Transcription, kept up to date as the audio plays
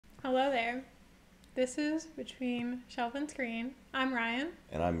Hello there. This is Between Shelf and Screen. I'm Ryan.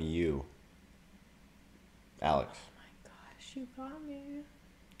 And I'm you. Alex. Oh my gosh, you got me.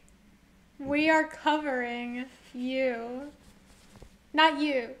 We are covering you. Not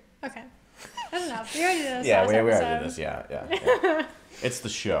you. Okay. That's enough. We already did this Yeah, last we already episode. did this. Yeah. It's the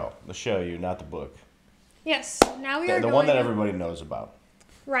show. The show you, not the book. Yes. Now we are The going... one that everybody knows about.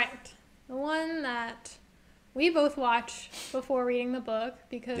 Right. The one that we both watch before reading the book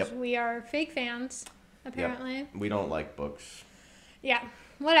because we are fake fans, apparently. Yep. We don't like books. Yeah.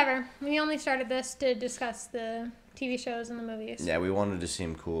 Whatever. We only started this to discuss the TV shows and the movies. Yeah, we wanted to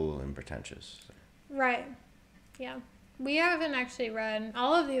seem cool and pretentious. Right. Yeah. We haven't actually read.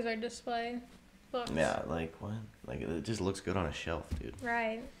 All of these are display books. Yeah, like what? Like it just looks good on a shelf, dude.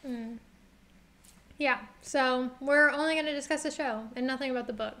 Right. Mm. Yeah. So we're only going to discuss the show and nothing about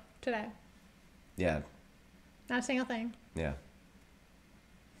the book today. Yeah. Not a single thing. Yeah.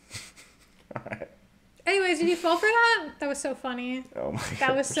 Alright. Anyways, did you fall for that? That was so funny. Oh my god.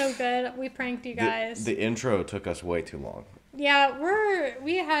 That was so good. We pranked you guys. The intro took us way too long. Yeah,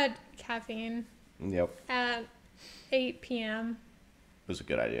 we had caffeine Yep. at 8 p.m. It was a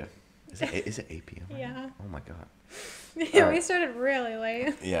good idea. Is it 8 p.m. right Yeah. now? Oh my god. Yeah, Alright. we started really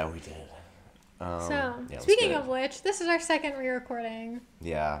late. Yeah, we did. Speaking of which, this is our second re-recording.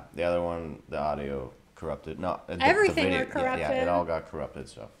 Yeah, the other one, the audio corrupted. No, Everything the video, were corrupted. Yeah, it all got corrupted.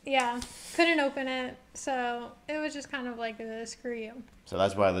 So. Yeah, couldn't open it, so it was just kind of like screw you. So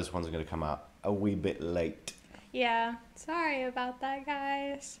that's why this one's gonna come out a wee bit late. Yeah, sorry about that,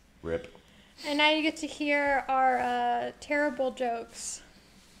 guys. Rip. And now you get to hear our terrible jokes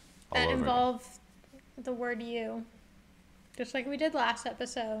that involve the word "you," just like we did last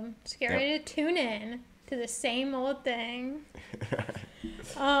episode. Scary to tune in to the same old thing.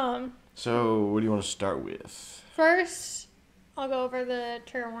 So what do you want to start with? First, I'll go over the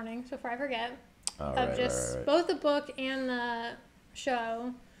trigger warnings before I forget. Right. Both the book and the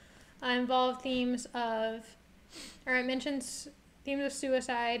show involve themes of, or it mentions themes of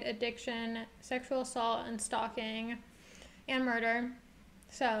suicide, addiction, sexual assault, and stalking, and murder.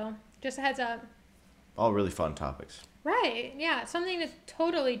 So, just a heads up. All really fun topics. Right, yeah, something to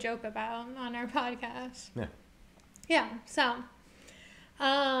totally joke about on our podcast. Yeah. Yeah, so,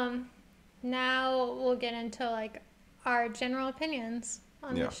 now we'll get into, like, our general opinions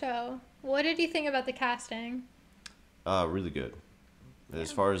on the show. What did you think about the casting? Really good.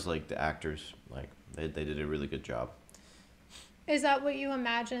 As far as, like, the actors, like, they did a really good job. Is that what you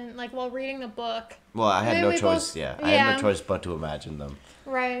imagined, like, while reading the book? Well, I had no choice, I had no choice but to imagine them.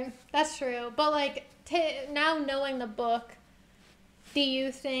 Right, that's true. But, like, now knowing the book, do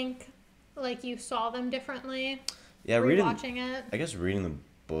you think, like, you saw them differently? Yeah, watching it? I guess reading the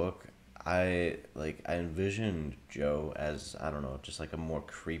book, I envisioned Joe as, I don't know, just like a more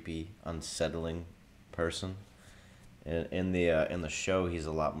creepy, unsettling person. In the show, he's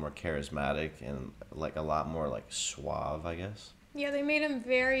a lot more charismatic and like a lot more like suave, I guess. Yeah, they made him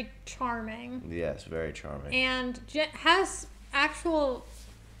very charming. Yes, very charming. And has actual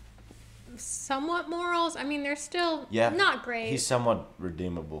somewhat morals. I mean, they're still not great. He's somewhat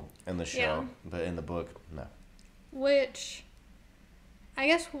redeemable in the show, but in the book, no. Which, I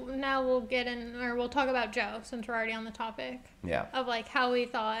guess now we'll talk about Joe since we're already on the topic. Yeah. Of like how we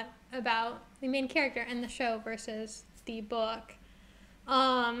thought about the main character in the show versus the book.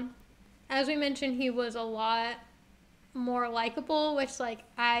 As we mentioned, he was a lot more likable, which like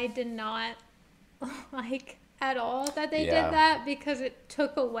I did not like at all that they did that because it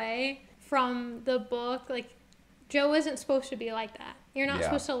took away from the book. Like Joe isn't supposed to be like that. You're not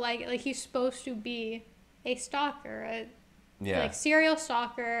supposed to like it. Like he's supposed to be a stalker, like serial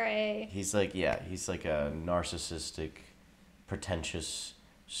stalker. He's like a narcissistic, pretentious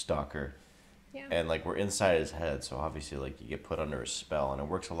stalker. Yeah. And like we're inside his head, so obviously like you get put under a spell, and it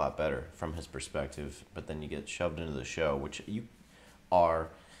works a lot better from his perspective. But then you get shoved into the show, which you are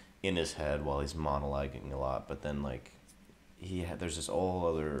in his head while he's monologuing a lot. But then like there's this whole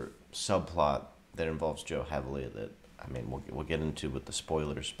other subplot that involves Joe heavily that we'll get into with the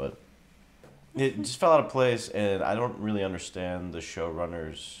spoilers, but it just fell out of place, and I don't really understand the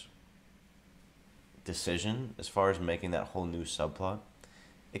showrunner's decision as far as making that whole new subplot.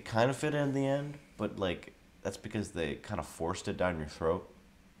 It kind of fit in the end, but like that's because they kind of forced it down your throat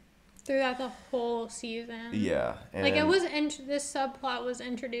throughout the whole season. Yeah, and like it was this subplot was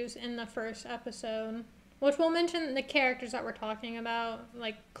introduced in the first episode, which we'll mention the characters that we're talking about.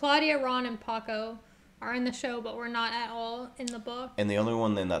 Like Claudia, Ron, and Paco are in the show, but we're not at all in the book. And the only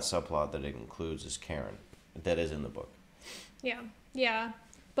one in that subplot that it includes is Karen, that is in the book. Yeah, yeah.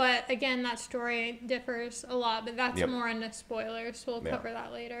 But again, that story differs a lot, but that's Yep. more into spoilers, so we'll Yeah. cover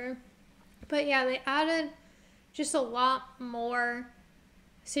that later. But yeah, they added just a lot more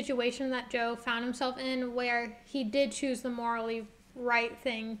situation that Joe found himself in where he did choose the morally right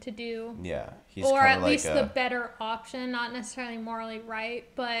thing to do. Yeah, he's Or kind at of like least the better option, not necessarily morally right,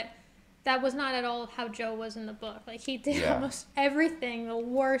 but that was not at all how Joe was in the book. Like, he did almost everything the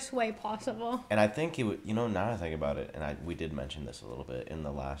worst way possible. And I think he would, now that I think about it, and we did mention this a little bit in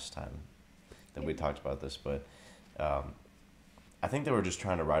the last time that we talked about this, but I think they were just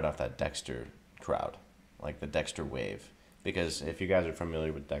trying to ride off that Dexter crowd, like the Dexter wave. Because if you guys are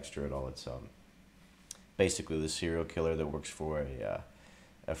familiar with Dexter at all, it's basically the serial killer that works for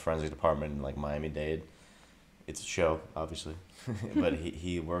a forensic department in like Miami-Dade. It's a show, obviously, but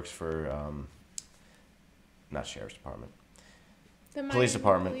he works for not sheriff's department, The police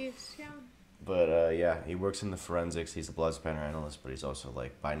department. Police, yeah. But yeah, he works in the forensics. He's a blood spanner analyst, but he's also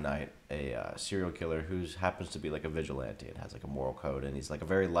like by night a serial killer who happens to be like a vigilante and has like a moral code, and he's like a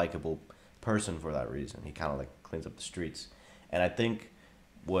very likable person for that reason. He kind of like cleans up the streets, and I think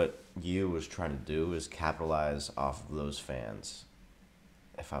what Yu was trying to do is capitalize off of those fans.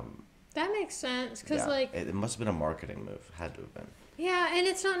 That makes sense, because like it must have been a marketing move. Had to have been. Yeah, and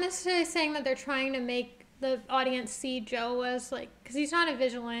it's not necessarily saying that they're trying to make the audience see Joe as like, because he's not a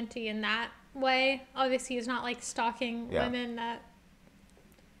vigilante in that way. Obviously, he's not like stalking women that,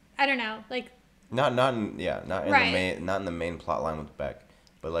 I don't know, like not in the main plot line with Beck,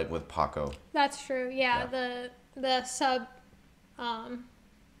 but like with Paco. That's true. Yeah. The sub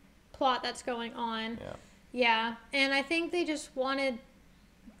plot that's going on. Yeah, and I think they just wanted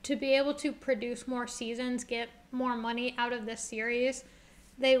to be able to produce more seasons, get more money out of this series.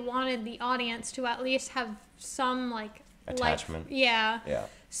 They wanted the audience to at least have some like attachment.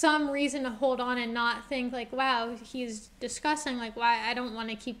 Some reason to hold on and not think like, wow, he's discussing like why I don't want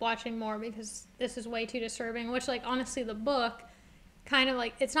to keep watching more because this is way too disturbing. Which like honestly, the book kind of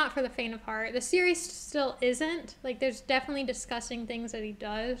like, it's not for the faint of heart. The series still isn't. Like, there's definitely disgusting things that he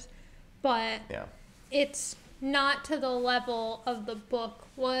does, but it's not to the level of the book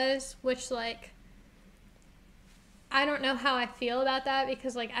was, which like, I don't know how I feel about that,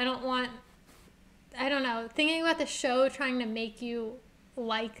 because like I don't know, thinking about the show trying to make you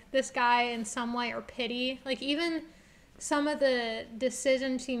like this guy in some way or pity, like even some of the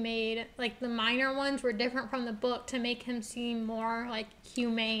decisions he made, like the minor ones, were different from the book to make him seem more like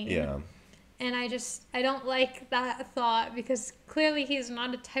humane. And I don't like that thought, because clearly he's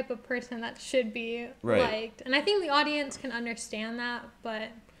not a type of person that should be liked. And I think the audience can understand that, but...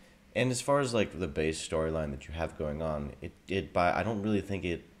 And as far as like the base storyline that you have going on, I don't really think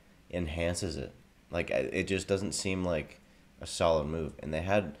it enhances it. Like, it just doesn't seem like a solid move. And they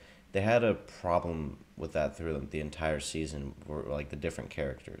had a problem with that through the entire season, where like the different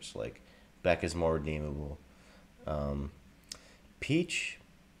characters, like Beck is more redeemable. Peach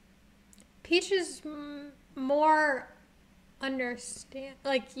is more understand,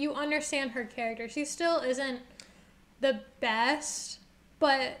 like you understand her character. She still isn't the best,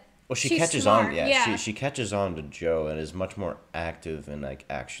 but she she's catches smart. on. She catches on to Joe and is much more active and like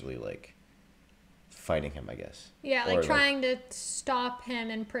actually like fighting him, I guess. Yeah, like trying to stop him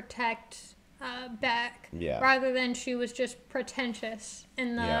and protect Beck. Rather than she was just pretentious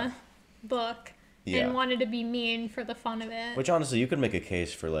in the book. And wanted to be mean for the fun of it. Which, honestly, you could make a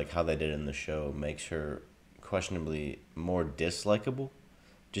case for, like, how they did in the show makes her questionably more dislikable.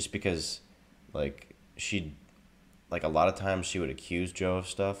 Just because, like, a lot of times she would accuse Joe of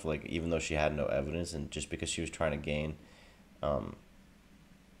stuff, like, even though she had no evidence, and just because she was trying to gain,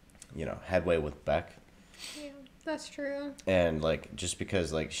 headway with Beck. Yeah, that's true. And, like, just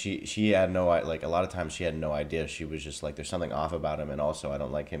because, like, she had no, like, a lot of times she had no idea. She was just like, there's something off about him, and also I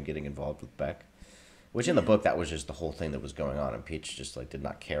don't like him getting involved with Beck. Which in the book, that was just the whole thing that was going on, and Peach just, like, did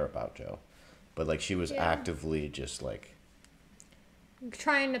not care about Joe. But, like, she was actively just, like...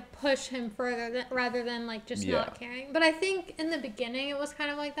 trying to push him further rather than, like, just not caring. But I think in the beginning it was kind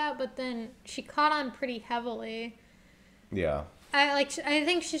of like that, but then she caught on pretty heavily. Yeah. I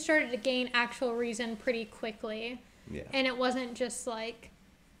think she started to gain actual reason pretty quickly. Yeah. And it wasn't just, like,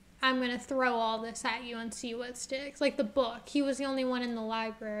 I'm going to throw all this at you and see what sticks. Like the book, he was the only one in the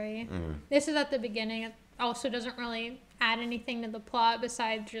library. This is at the beginning. It also doesn't really add anything to the plot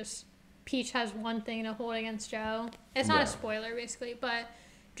besides just Peach has one thing to hold against Joe. It's not a spoiler, basically, but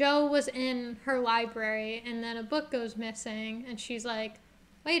Joe was in her library, and then a book goes missing, and she's like,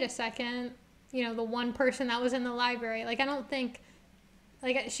 wait a second, the one person that was in the library. Like, I don't think,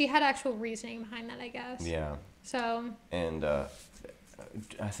 like, she had actual reasoning behind that, I guess. Yeah. So. And,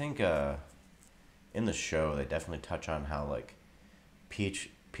 I think in the show they definitely touch on how like Peach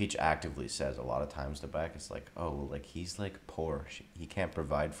Peach actively says a lot of times to Beck, it's like, oh, like he's like poor, he can't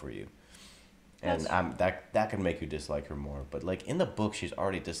provide for you, and that can make you dislike her more. But like in the book, she's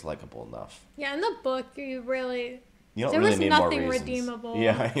already dislikable enough. Yeah, in the book, you don't there really was need nothing more reasons. redeemable.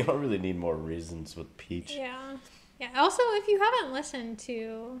 Yeah, you don't really need more reasons with Peach. Yeah. Yeah. Also, if you haven't listened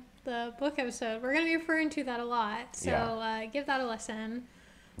to the book episode, we're going to be referring to that a lot. So give that a listen.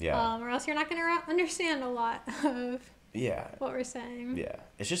 Yeah. Or else you're not going to understand a lot of what we're saying. Yeah.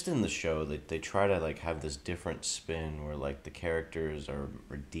 It's just in the show that they try to like have this different spin where like the characters are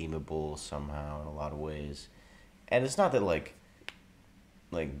redeemable somehow in a lot of ways. And it's not that like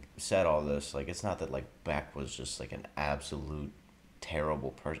said all this, like it's not that like Beck was just like an absolute terrible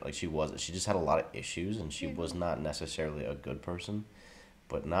person. Like she just had a lot of issues, and she was not necessarily a good person,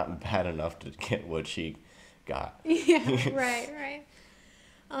 but not bad enough to get what she got. Yeah, right.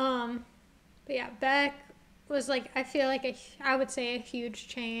 But yeah, Beck was like, I feel like I would say a huge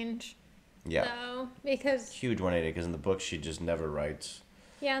change. Yeah. Though, because huge 180, because in the book she just never writes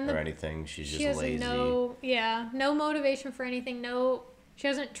or anything. She's just lazy. No motivation for anything. She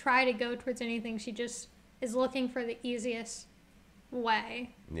doesn't try to go towards anything. She just is looking for the easiest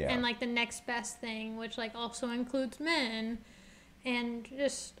way. Yeah. And like the next best thing, which like also includes men and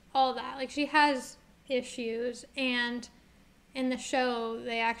just all that. Like she has issues, and in the show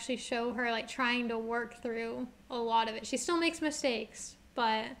they actually show her like trying to work through a lot of it. She still makes mistakes,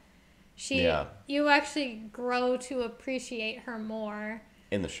 but you actually grow to appreciate her more.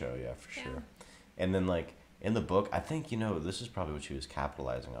 In the show, yeah, for sure. And then like in the book, I think, this is probably what she was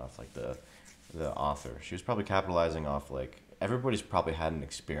capitalizing off, like the author. She was probably capitalizing off like everybody's probably had an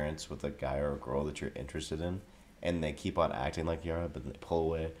experience with a guy or a girl that you're interested in, and they keep on acting like you are, but they pull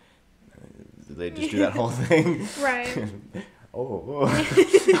away. They just do that whole thing. Right. Oh,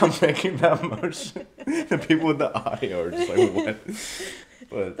 I'm making that motion. The people with the audio are just like, what?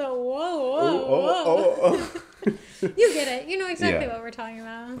 But, the whoa. You get it. You know exactly what we're talking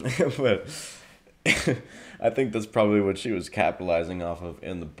about. But I think that's probably what she was capitalizing off of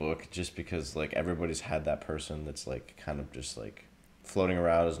in the book, just because like everybody's had that person that's like kind of just like floating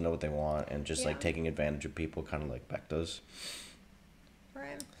around, doesn't know what they want, and just like taking advantage of people, kind of like Beck does.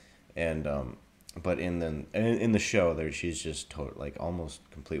 Right. And but in the show there, she's just like almost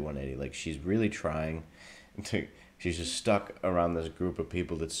complete 180. Like she's really trying to. She's just stuck around this group of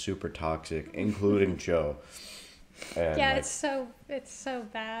people that's super toxic, including Joe. And yeah, like, it's so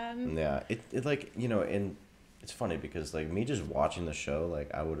bad. Yeah, it like, and it's funny because like me just watching the show,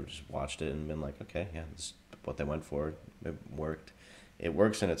 like I would have just watched it and been like, okay, yeah, this is what they went for. It worked. It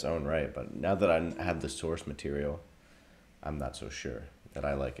works in its own right, but now that I have the source material, I'm not so sure that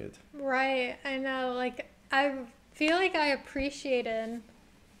I like it. Right, I know. Like I feel like I appreciated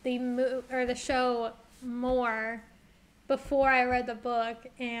the show more before I read the book,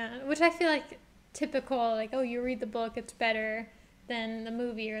 and which I feel like typical, like, oh, you read the book, it's better than the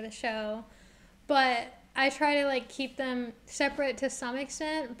movie or the show. But I try to like keep them separate to some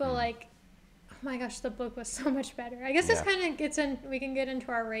extent, but like, oh my gosh, the book was so much better. I guess this kind of gets in, we can get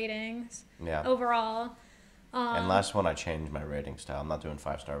into our ratings overall. And last one, I changed my rating style. I'm not doing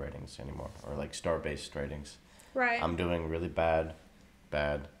 5-star ratings anymore, or like star-based ratings. Right. I'm doing really bad,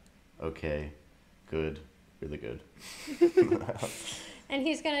 okay, good, really good. And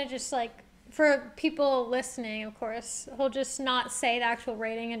he's going to just like, for people listening, of course, he'll just not say the actual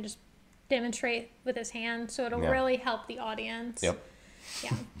rating and just demonstrate with his hand, so it'll really help the audience. Yep.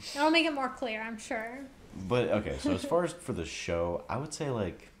 Yeah. It'll make it more clear, I'm sure. But, okay, so as far as for the show, I would say,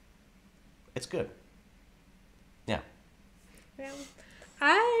 like, it's good. Yeah.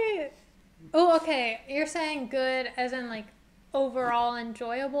 Okay. You're saying good as in, like, overall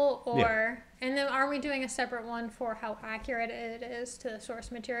enjoyable, or... And then are we doing a separate one for how accurate it is to the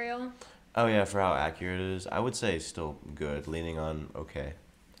source material? Oh, yeah, for how accurate it is. I would say still good, leaning on okay.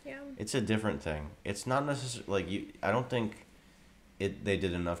 Yeah. It's a different thing. It's not necessarily, like, I don't think they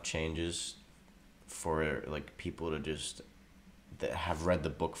did enough changes for, like, people to just that have read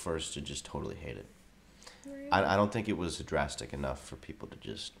the book first to just totally hate it. Right. I don't think it was drastic enough for people to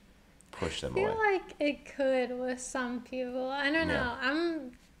just push them away. I feel like it could with some people. I don't know.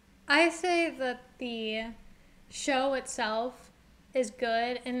 I say that the show itself is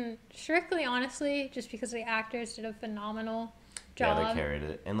good, and strictly honestly, just because the actors did a phenomenal job. Yeah, they carried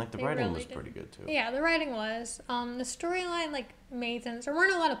it, and like the writing was pretty good too. Yeah, the writing was. The storyline like made sense. There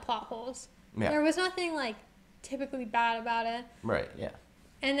weren't a lot of plot holes. Yeah. There was nothing like typically bad about it. Right. Yeah.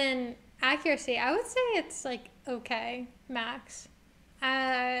 And then accuracy, I would say it's like okay, max.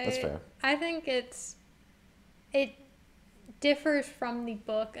 That's fair. I think it differs from the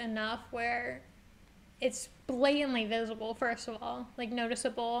book enough where it's blatantly visible, first of all, like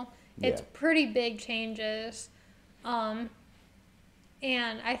noticeable. It's Yeah. pretty big changes. And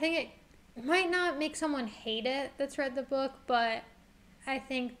I think it might not make someone hate it that's read the book, but I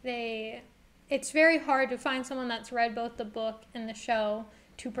think it's very hard to find someone that's read both the book and the show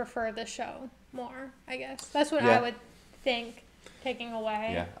to prefer the show more, I guess. That's what I would think, taking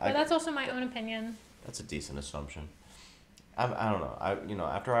away. Yeah, but that's also my own opinion. That's a decent assumption. I don't know.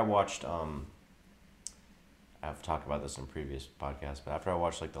 After I watched I've talked about this in previous podcasts, but after I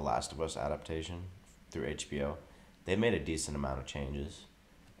watched like the Last of Us adaptation through HBO, they made a decent amount of changes,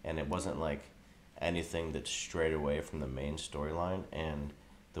 and it wasn't like anything that strayed away from the main storyline. And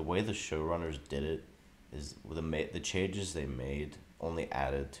the way the showrunners did it is the changes they made only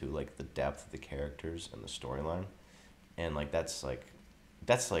added to like the depth of the characters and the storyline, and like that's like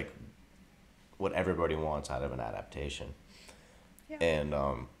what everybody wants out of an adaptation. Yeah. And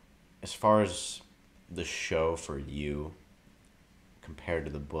as far as the show for you compared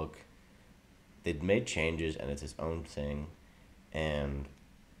to the book, they'd made changes and it's its own thing, and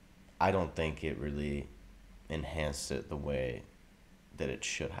I don't think it really enhanced it the way that it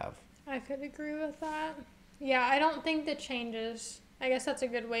should have. I could agree with that. Yeah, I don't think the changes, I guess that's a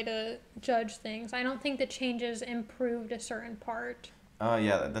good way to judge things. I don't think the changes improved a certain part.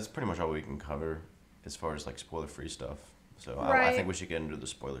 Yeah, that's pretty much all we can cover as far as like spoiler-free stuff. So Right. I think we should get into the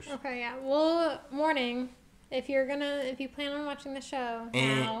spoilers. Okay, yeah. Well, warning, if you plan on watching the show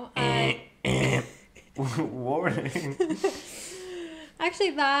now, Warning.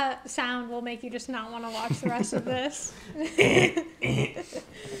 actually that sound will make you just not want to watch the rest of this.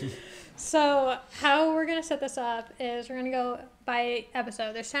 So how we're going to set this up is we're going to go by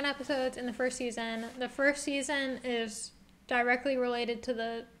episode. There's 10 episodes in the first season. The first season is directly related to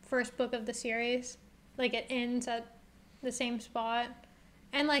the first book of the series. Like, it ends at the same spot.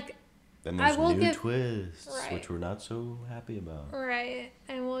 And, like, Then there's I will new give twists, right. which we're not so happy about. Right,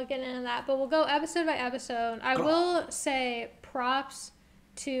 and we'll get into that. But we'll go episode by episode. I will say props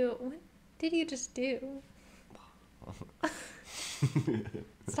to... What did you just do?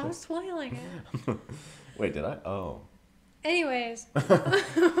 Stop spoiling it. Wait, did I? Oh. Anyways,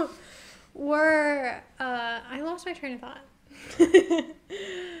 I lost my train of thought.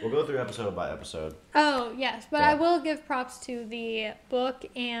 We'll go through episode by episode. Oh, yes, but Yeah. I will give props to the book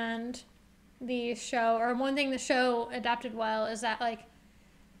and the show. Or one thing the show adapted well is that, like,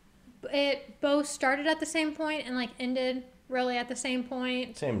 it both started at the same point and, like, ended really at the same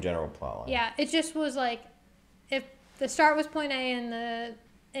point. Same general plot line. Yeah, it just was, like, if the start was point A and the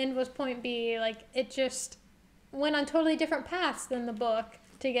end was point B, like, it just went on totally different paths than the book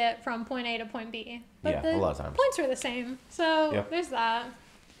to get from point A to point B. But Yeah, the a lot of times. points were the same. So Yeah. there's that.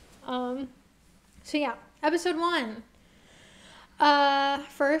 So yeah, episode 1.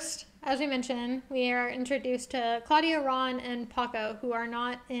 First, as we mentioned, we are introduced to Claudia, Ron, and Paco, who are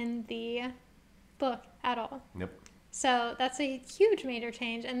not in the book at all. Yep. So that's a huge major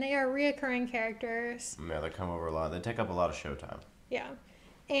change, and they are reoccurring characters. Yeah, they come over a lot. They take up a lot of showtime. Yeah.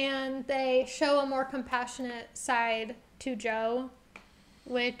 And they show a more compassionate side to Joe,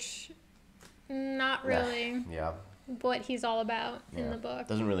 which not really Yeah. what he's all about in Yeah. the book.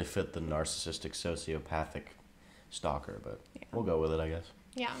 Doesn't really fit the narcissistic, sociopathic stalker, but we'll go with it, I guess.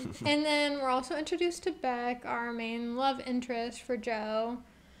 Yeah. And then we're also introduced to Beck, our main love interest for Joe,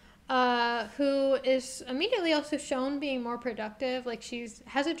 who is immediately also shown being more productive. Like,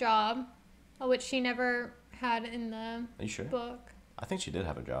 has a job, which she never had in the Are you sure? book. I think she did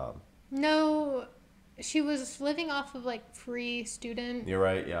have a job. No, she was living off of, like, free student. You're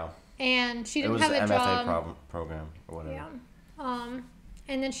right, yeah. And she didn't it was have the a MFA job. program or whatever. Yeah.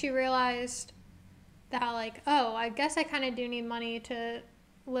 And then she realized that, like, oh, I guess I kind of do need money to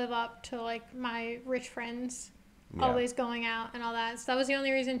live up to, like, my rich friends Yeah. always going out and all that. So that was the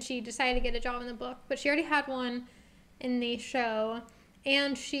only reason she decided to get a job in the book. But she already had one in the show.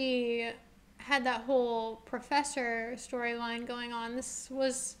 And she had that whole professor storyline going on. This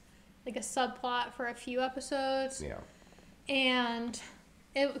was, like, a subplot for a few episodes. Yeah. And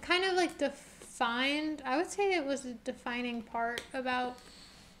it kind of, like, defined, I would say it was a defining part about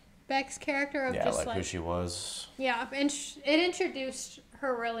Beck's character of Yeah, just, like who she was. Yeah, and it introduced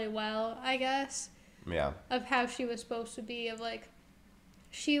her really well, I guess, Yeah. of how she was supposed to be, of, like,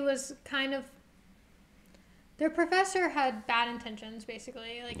 she was kind of, their professor had bad intentions,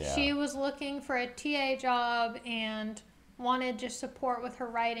 basically. Like, Yeah. she was looking for a TA job and wanted just support with her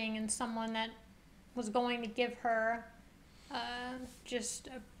writing and someone that was going to give her just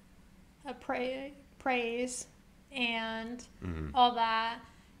a praise and all that.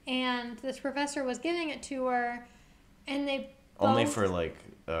 And this professor was giving it to her, and they Only both- for, like,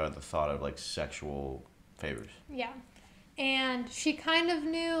 the thought of, like, sexual favors. Yeah. And she kind of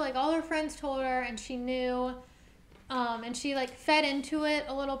knew, like, all her friends told her, and she knew, and she, like, fed into it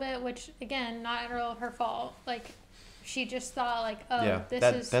a little bit, which, again, not at all her fault. Like, she just thought, like, oh, Yeah,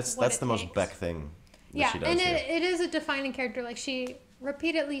 that's the most Beck thing that she does and here. it is a defining character. Like, she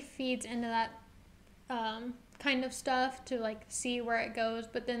repeatedly feeds into that kind of stuff to, like, see where it goes,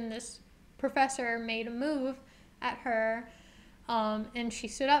 but then this professor made a move at her, and she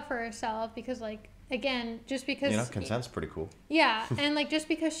stood up for herself because, like, again, just because... consent's pretty cool. Yeah, and, like, just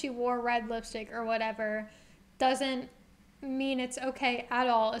because she wore red lipstick or whatever doesn't mean it's okay at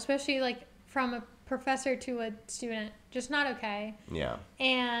all, especially, like, from a professor to a student. Just not okay. Yeah.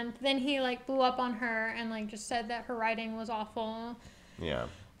 And then he, like, blew up on her and, like, just said that her writing was awful. Yeah.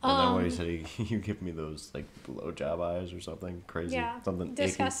 And then what he said, you give me those, like, blowjob eyes or something crazy. Yeah, something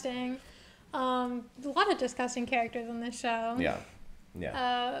disgusting. A lot of disgusting characters in this show. Yeah.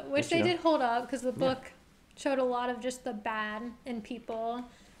 Yeah. Which they did hold up because the book showed a lot of just the bad in people.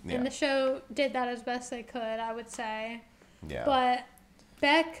 Yeah. And the show did that as best they could, I would say. Yeah. But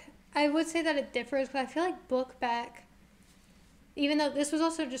Beck, I would say that it differs because I feel like book Beck, even though this was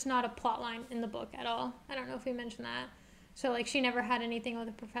also just not a plot line in the book at all. I don't know if we mentioned that. So, like, she never had anything with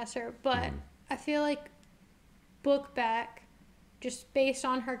a professor. But I feel like book Beck, just based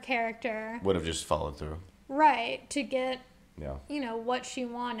on her character... would have just followed through. Right, to get... Yeah. What she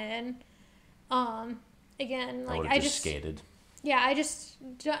wanted. Again, like, I just skated. Yeah,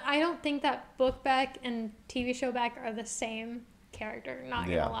 I don't think that book Beck and TV show Beck are the same character, not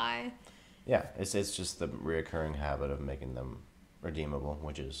gonna lie. Yeah, it's just the reoccurring habit of making them redeemable,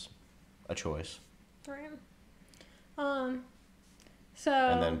 which is a choice. Right. So...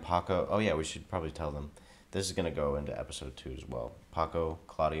 And then Paco... Oh, yeah, we should probably tell them. This is gonna go into episode 2 as well. Paco,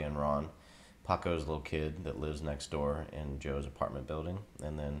 Claudia, and Ron. Paco's a little kid that lives next door in Joe's apartment building,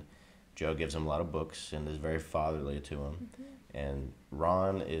 and then Joe gives him a lot of books and is very fatherly to him. Mm-hmm. And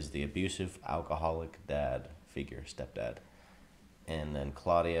Ron is the abusive, alcoholic dad figure, stepdad. And then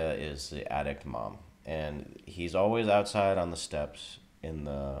Claudia is the addict mom. And he's always outside on the steps in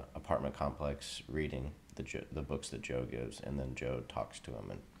the apartment complex reading the books that Joe gives, and then Joe talks to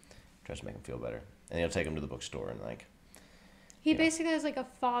him and tries to make him feel better. And he'll take him to the bookstore and, like... He basically has, like, a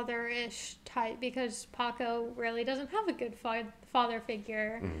father-ish type because Paco really doesn't have a good father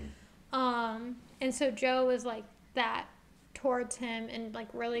figure. Mm-hmm. And so Joe is, like, that towards him and, like,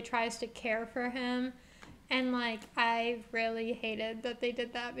 really tries to care for him. And, like, I really hated that they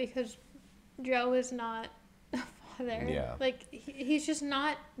did that because Joe is not a father. Yeah. Like, he's just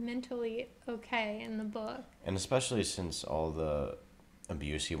not mentally okay in the book. And especially since all the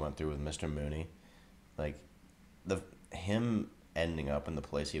abuse he went through with Mr. Mooney, like, him ending up in the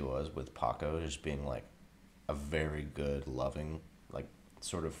place he was with Paco just being, like, a very good, loving, like,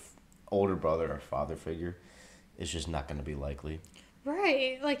 sort of older brother or father figure is just not going to be likely.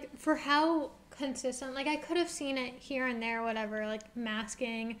 Right. Like, for how consistent, like, I could have seen it here and there, whatever, like,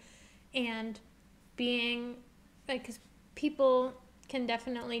 masking and being, like, because people can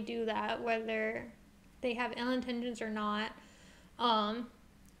definitely do that, whether they have ill intentions or not.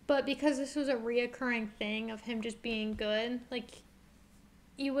 But because this was a reoccurring thing of him just being good, like,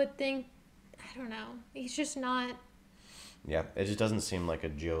 you would think, I don't know, he's just not... Yeah, it just doesn't seem like a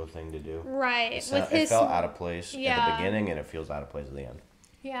Joe thing to do. Right. It felt out of place at the beginning, and it feels out of place at the end.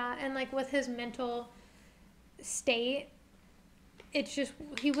 Yeah, and, like, with his mental state, it's just,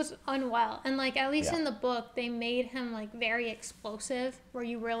 he was unwell. And, like, at least in the book, they made him, like, very explosive, where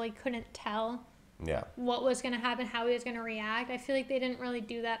you really couldn't tell what was going to happen, how he was going to react. I feel like they didn't really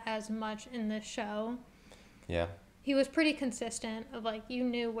do that as much in this show. Yeah. He was pretty consistent of, like, you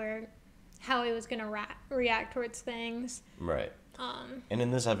knew how he was going to react towards things. Right. And in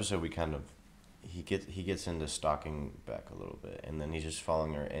this episode, we kind of, he gets into stalking Beck a little bit, and then he's just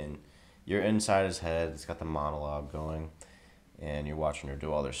following her in. You're inside his head. It's got the monologue going, and you're watching her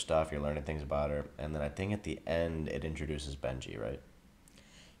do all their stuff. You're learning things about her. And then I think at the end, it introduces Benji, right?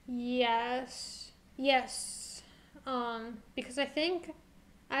 Yes. Because I think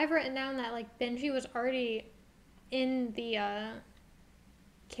I've written down that, like, Benji was already in the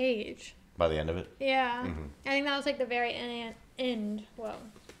cage. By the end of it? Yeah. Mm-hmm. I think that was, like, the very end. Well,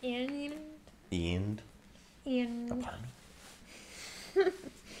 end? End.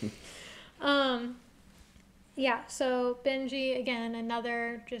 Yeah, so Benji, again,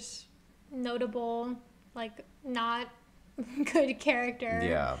 another just notable, like, not good character.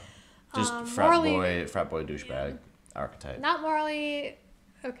 Yeah. Just frat boy douchebag archetype. Not morally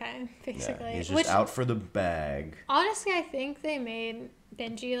okay, basically. Yeah, he's just out for the bag. Honestly, I think they made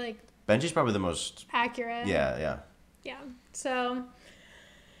Benji, like... Benji's probably the most... accurate. Yeah. Yeah, so...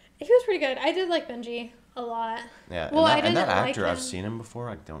 he was pretty good. I did like Benji. a lot. Yeah, Well, I and didn't that like actor, him. I've seen him before.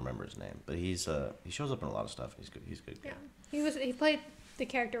 I don't remember his name, but he shows up in a lot of stuff. He's good. He's a good guy. Yeah, he played the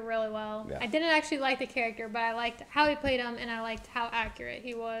character really well. Yeah. I didn't actually like the character, but I liked how he played him, and I liked how accurate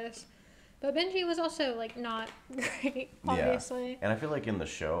he was. But Benji was also like not great, obviously. Yeah. And I feel like in the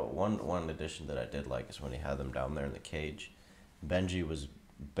show, one addition that I did like is when he had them down there in the cage. Benji was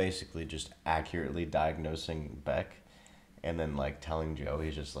basically just accurately diagnosing Beck, and then like telling Joe,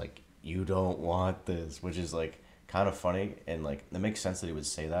 he's just like, "You don't want this," which is like kind of funny, and like it makes sense that he would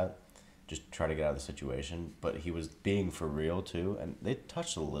say that, just try to get out of the situation. But he was being for real too, and they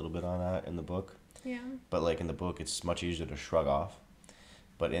touched a little bit on that in the book. Yeah. But like in the book, it's much easier to shrug off.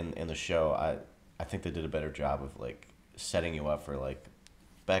 But in the show, I think they did a better job of like setting you up for like,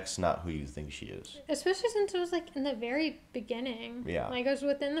 Beck's not who you think she is. Especially since it was like in the very beginning. Yeah. Like it was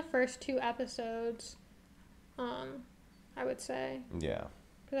within the first 2 episodes. I would say. Yeah.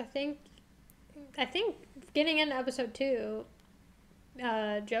 Because I think getting into episode 2,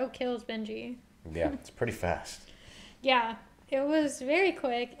 Joe kills Benji. Yeah, it's pretty fast. Yeah, it was very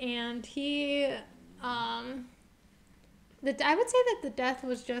quick, and he, I would say that the death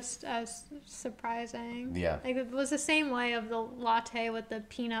was just as surprising. Yeah. Like, it was the same way of the latte with the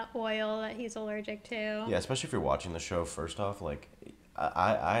peanut oil that he's allergic to. Yeah, especially if you're watching the show first off, like,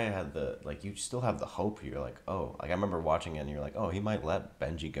 I had the, like, you still have the hope. You're like, oh, like, I remember watching it, and you're like, oh, he might let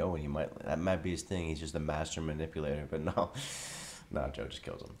Benji go, and that might be his thing. He's just a master manipulator, but no, Joe just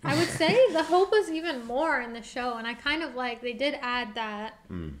kills him. I would say the hope was even more in the show, and I kind of like, they did add that,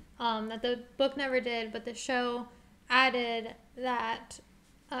 that the book never did, but the show added that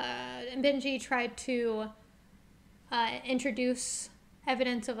Benji tried to introduce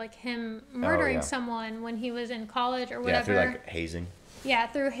evidence of like him murdering someone when he was in college or whatever. Yeah, through like hazing. Yeah,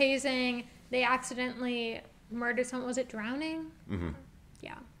 through hazing. They accidentally murdered someone. Was it drowning? Mm-hmm.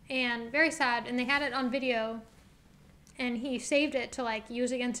 Yeah. And very sad. And they had it on video. And he saved it to like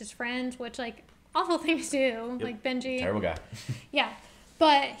use against his friends, which like awful things do. Yep. Like Benji. Terrible guy. Yeah.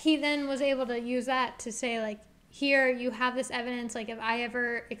 But he then was able to use that to say like, here you have this evidence, like if I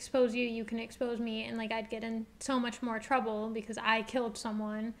ever expose you, you can expose me, and like I'd get in so much more trouble because I killed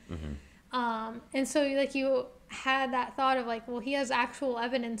someone. Mm-hmm. And so like you had that thought of like, well, he has actual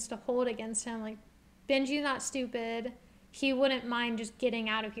evidence to hold against him. Like Benji's not stupid. He wouldn't mind just getting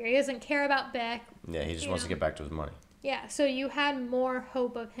out of here. He doesn't care about Beck. Yeah, he just wants to get back to his money. Yeah, so you had more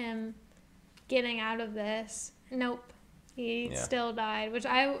hope of him getting out of this. Nope. He still died, which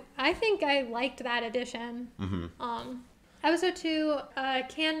I think I liked that addition. Mm-hmm. Episode 2,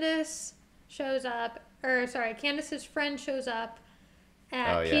 Candace's friend shows up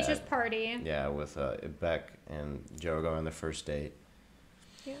at Peach's party. Yeah, with Beck and Joe go on their first date.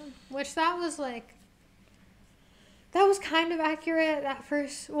 Yeah, which that was kind of accurate. That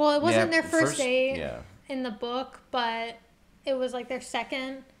first, well, it wasn't their first date in the book, but it was like their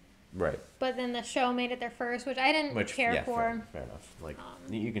second. Right. But then the show made it their first, which I didn't care for. Fair enough. Like,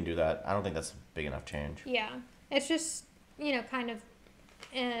 you can do that. I don't think that's a big enough change. Yeah. It's just, kind of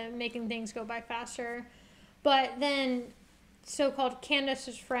making things go by faster. But then so-called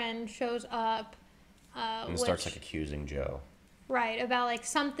Candace's friend shows up. And starts, like, accusing Joe. Right. About, like,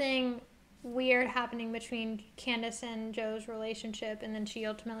 something weird happening between Candace and Joe's relationship. And then she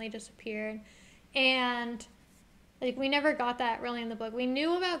ultimately disappeared. And... like, we never got that really in the book. We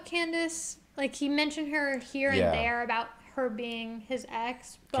knew about Candace. Like, he mentioned her here and there about her being his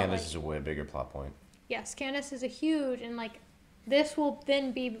ex. But Candace is a way bigger plot point. Yes, Candace is a huge, and, like, this will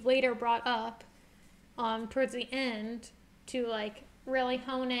then be later brought up towards the end to, like, really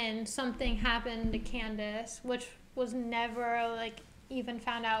hone in. Something happened to Candace, which was never, like, even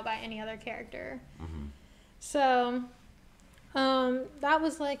found out by any other character. Mm-hmm. So, that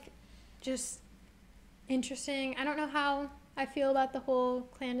was, like, just... interesting. I don't know how I feel about the whole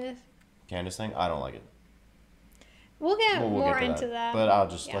Candace thing. I don't like it. We'll get more into that. But I'll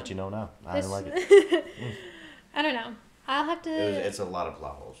just let you know now. I don't like it. I don't know. I'll have to. It's a lot of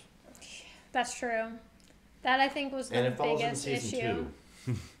plot holes. That's true. That I think was the biggest issue.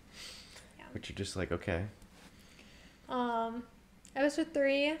 But you're just like, okay. Episode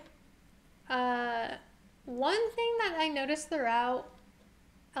 3. One thing that I noticed throughout,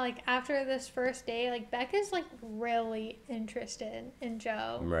 like, after this first day, like, Beck is, like, really interested in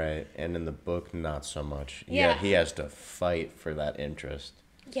Joe. Right. And in the book, not so much. Yeah. He has to fight for that interest.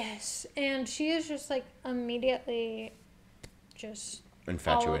 Yes. And she is just, like, immediately just...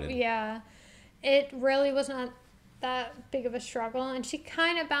 infatuated. Yeah. It really was not that big of a struggle. And she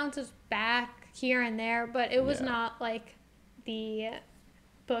kind of bounces back here and there, but it was not, like, the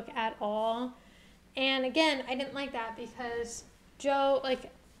book at all. And, again, I didn't like that because Joe, like...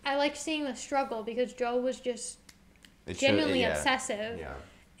 I liked seeing the struggle because Joe was just genuinely obsessive. Yeah.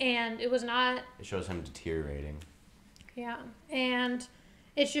 And it was not... It shows him deteriorating. Yeah. And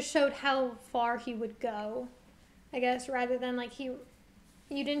it just showed how far he would go, I guess, rather than, like, you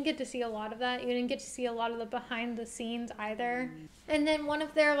didn't get to see a lot of that. You didn't get to see a lot of the behind the scenes either. And then one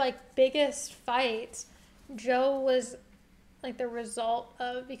of their, like, biggest fights, Joe was, like, the result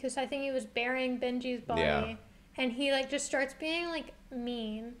of... Because I think he was burying Benji's body. Yeah. And he, like, just starts being, like,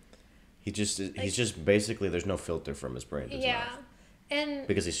 mean. He's just basically, there's no filter from his brain to his mouth. And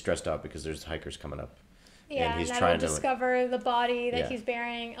because he's stressed out because there's hikers coming up. Yeah, and he's trying to discover the body that he's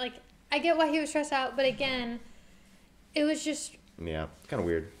burying. Like, I get why he was stressed out, but again, it was just... Yeah, kind of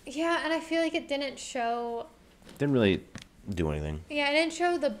weird. Yeah, and I feel like it didn't show... Didn't really do anything. Yeah, it didn't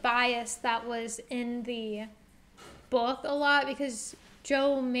show the bias that was in the book a lot, because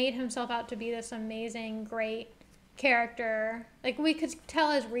Joe made himself out to be this amazing, great character. Like, we could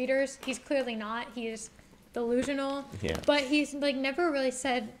tell as readers, he's clearly not. He's delusional. Yeah. But he's, like, never really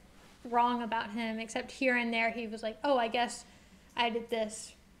said wrong about him, except here and there he was like, oh, I guess I did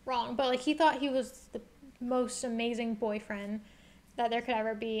this wrong. But, like, he thought he was the most amazing boyfriend that there could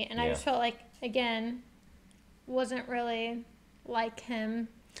ever be. And I just felt like, again, wasn't really like him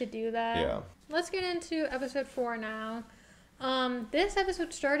to do that. Yeah. Let's get into episode 4 now. This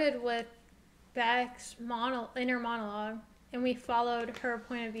episode started with Beck's inner monologue, and we followed her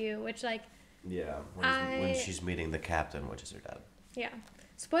point of view, which, like... Yeah, when she's meeting the captain, which is her dad. Yeah.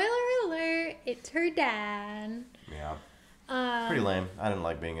 Spoiler alert, it's her dad. Yeah. Pretty lame. I didn't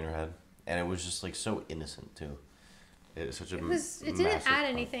like being in her head. And it was just, like, so innocent, too. It was such a It didn't add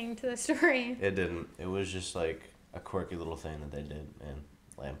anything to the story. It didn't. It was just, like, a quirky little thing that they did, and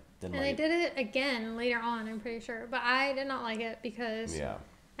lame. And they did it again later on, I'm pretty sure. But I did not like it because... Yeah.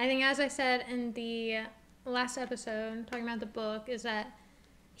 I think, as I said in the last episode, talking about the book, is that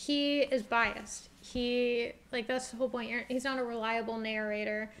he is biased. That's the whole point. He's not a reliable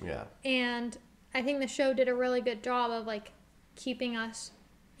narrator. Yeah. And I think the show did a really good job of, like, keeping us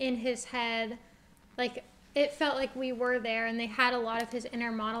in his head. Like, it felt like we were there, and they had a lot of his inner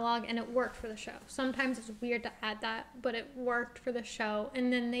monologue, and it worked for the show. Sometimes it's weird to add that, but it worked for the show.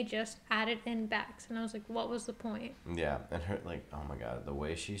 And then they just added in Bex, and I was like, what was the point? Yeah, and her, like, oh my God, the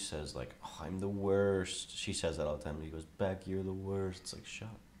way she says, like, oh, I'm the worst. She says that all the time. He goes, Beck, you're the worst. It's like, shut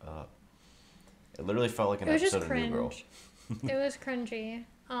up. It literally felt like an episode of New Girl. It was cringy.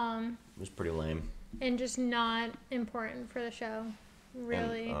 It was pretty lame. And just not important for the show.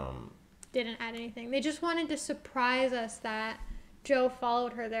 Really. Didn't add anything. They just wanted to surprise us that Joe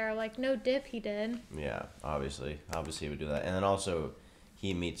followed her there. Like, no dip, he did. Yeah, obviously. Obviously he would do that. And then also,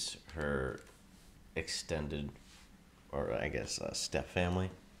 he meets her extended, or I guess, step family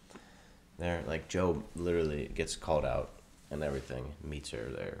there. Like, Joe literally gets called out and everything, meets her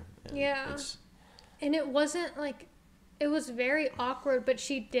there. And yeah. And it wasn't, like, it was very awkward, but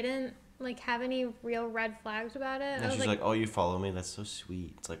she didn't, like, have any real red flags about it. And she's like, oh, you follow me? That's so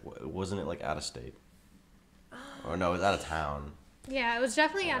sweet. It's like, wasn't it, like, out of state? Or no, it was out of town. Yeah, it was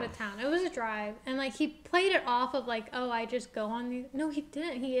definitely out of town. It was a drive. And, like, he played it off of, like, oh, I just go on these. No, he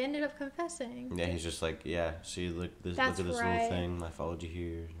didn't. He ended up confessing. Yeah, he's just like, yeah, see, look at this little thing. I followed you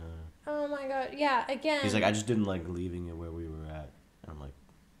here. Oh, my God. Yeah, again. He's like, I just didn't like leaving you where we were at. And I'm like.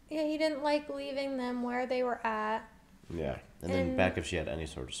 Yeah, he didn't like leaving them where they were at. Yeah. And then back if she had any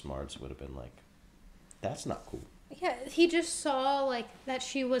sort of smarts, would have been like, that's not cool. Yeah, he just saw, like, that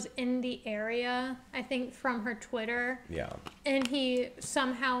she was in the area, I think, from her Twitter. Yeah. And he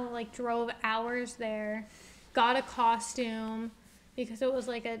somehow, like, drove hours there, got a costume, because it was,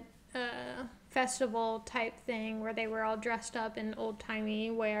 like, a festival type thing where they were all dressed up in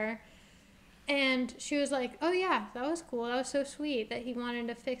old-timey wear. And she was like, oh, yeah, that was cool. That was so sweet that he wanted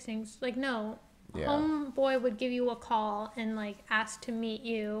to fix things. Like, no. Yeah. Homeboy would give you a call and, like, ask to meet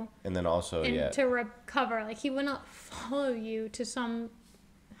you. And then also, to recover. Like, he would not follow you to some...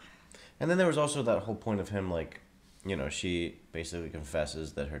 And then there was also that whole point of him, like, you know, she basically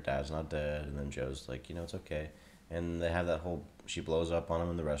confesses that her dad's not dead. And then Joe's like, you know, it's okay. And they have that whole... She blows up on him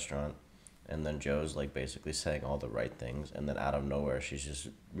in the restaurant. And then Joe's, like, basically saying all the right things. And then out of nowhere, she's just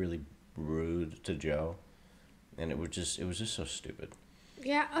really rude to Joe. And it was just so stupid.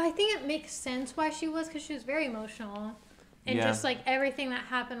 Yeah, I think it makes sense why she was, because she was very emotional. And just, like, everything that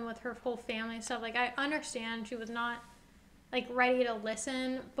happened with her whole family and stuff. Like, I understand she was not, like, ready to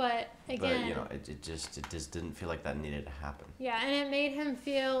listen, but, again... But, you know, it just didn't feel like that needed to happen. Yeah, and it made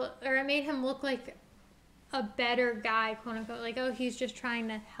him look like a better guy, quote unquote. Like, oh, he's just trying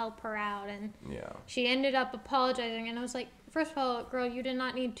to help her out. And she ended up apologizing, and I was like, first of all, girl, you did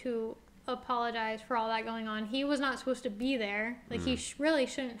not need to apologize for all that going on. He was not supposed to be there. Like, he really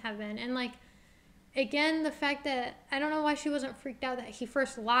shouldn't have been. And, like, again, the fact that, I don't know why she wasn't freaked out that he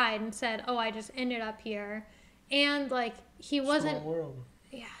first lied and said, oh, I just ended up here. And, like, he wasn't... Small world.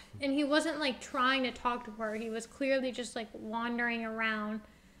 Yeah. And he wasn't, like, trying to talk to her. He was clearly just, like, wandering around,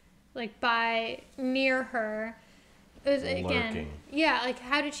 like, near her. It was, again... Lurking. Yeah, like,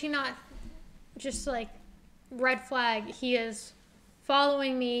 how did she not just, like, red flag, he is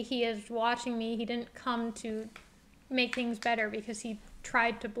following me, he is watching me, he didn't come to make things better because he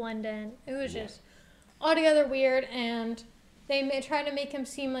tried to blend in. It was just altogether weird, and they tried to make him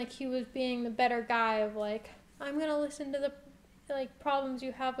seem like he was being the better guy of, like, I'm gonna listen to the, like, problems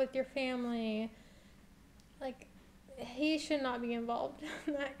you have with your family. Like, he should not be involved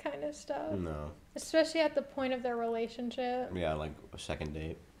in that kind of stuff. No. Especially at the point of their relationship. Yeah, like a second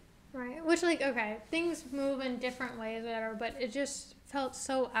date. Right. Which, like, okay, things move in different ways, whatever, but it just felt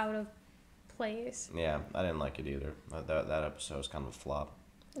so out of place. Yeah, I didn't like it either. That episode was kind of a flop.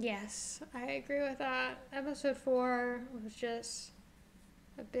 Yes, I agree with that. Episode 4 was just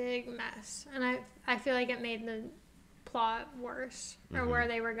a big mess. And I feel like it made the plot worse, or where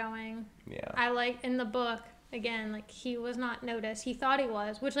they were going. Yeah. I like, in the book, again, like, he was not noticed. He thought he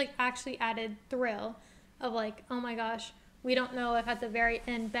was, which, like, actually added thrill of, like, oh my gosh, we don't know if at the very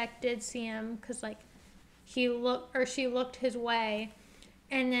end Beck did see him, because, like, she looked his way,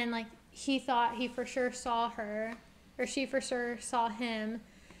 and then, like, he thought he for sure saw her, or she for sure saw him,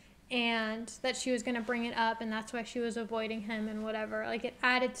 and that she was going to bring it up, and that's why she was avoiding him and whatever. Like, it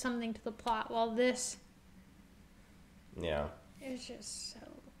added something to the plot, while this... Yeah. It was just so...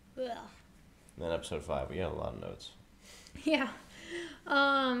 Ugh. And then episode 5, we got a lot of notes. Yeah.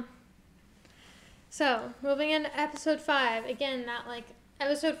 So, moving into episode 5, again, that, like,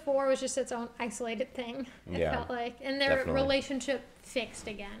 episode 4 was just its own isolated thing, it felt like. And their definitely. relationship fixed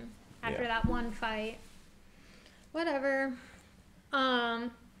again after that one fight. Whatever.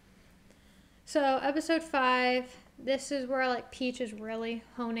 So, episode 5, this is where, like, Peach is really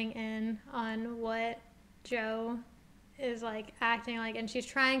honing in on what Joe is, like, acting like, and she's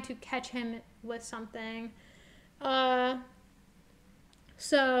trying to catch him with something.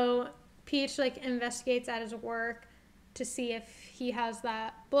 So... Peach, like, investigates at his work to see if he has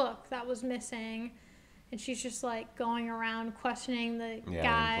that book that was missing. And she's just, like, going around questioning the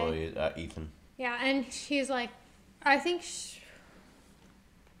guy. The employee, Ethan. Yeah, and she's like, I think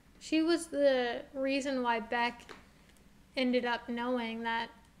she was the reason why Beck ended up knowing that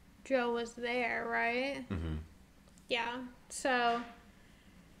Joe was there, right? Mm-hmm. Yeah, so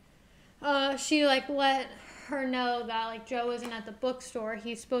she, like, let her know that, like, Joe isn't at the bookstore.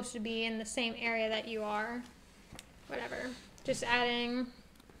 He's supposed to be in the same area that you are. Whatever. Just adding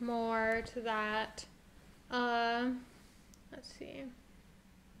more to that. Let's see.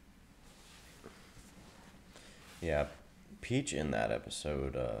 Yeah, Peach in that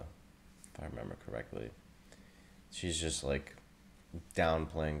episode, if I remember correctly, she's just, like,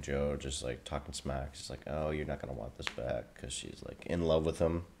 downplaying Joe, just, like, talking smack. She's like, oh, you're not going to want this back, because she's, like, in love with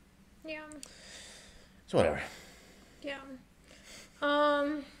him. Yeah. So whatever. Yeah.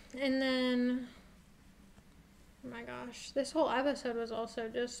 And then, oh my gosh, this whole episode was also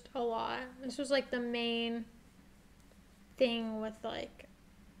just a lot. This was, like, the main thing with, like,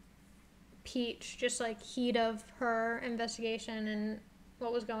 Peach, just, like, heat of her investigation and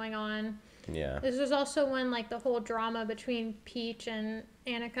what was going on. Yeah. This was also when, like, the whole drama between Peach and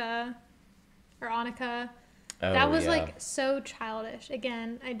Annika. Oh, that was, like, so childish.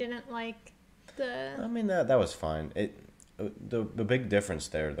 Again, I didn't like I mean, that was fine. The big difference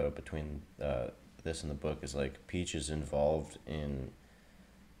there, though, between this and the book is, like, Peach is involved in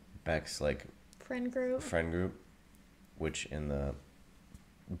Beck's, like, friend group, which in the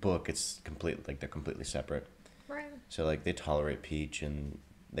book it's they're completely separate. Right. So, like, they tolerate Peach, and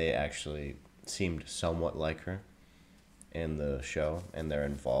they actually seemed somewhat like her in the show, and they're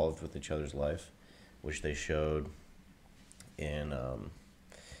involved with each other's life, which they showed in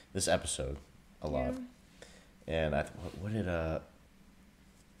this episode a lot. And what did the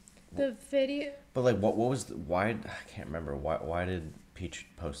video? But, like, what was why? I can't remember. Why did Peach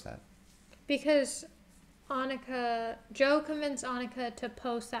post that? Because Joe convinced Annika to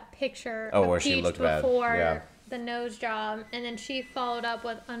post that picture where of she Peach looked before bad. the nose job, and then she followed up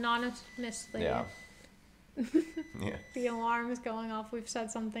with anonymously. Yeah. Yeah. The alarm is going off. We've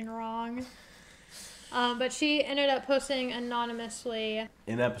said something wrong. But she ended up posting anonymously.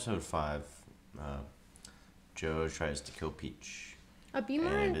 In episode 5, Joe tries to kill Peach. Be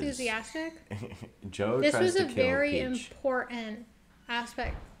more enthusiastic. Joe this tries was to a kill very Peach. important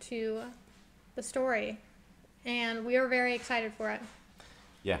aspect to the story, and we were very excited for it.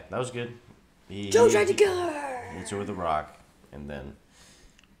 Yeah, that was good. Joe tried to kill her! Hits her with a rock, and then...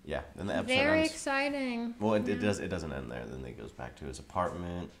 Yeah, then the episode Very ends. exciting. Well, it doesn't end there. Then it goes back to his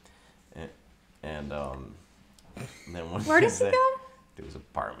apartment, and then when where does he go? To his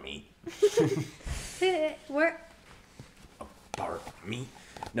apartment. Where? Apartment.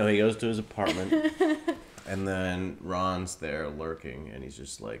 No, he goes to his apartment, and then Ron's there lurking, and he's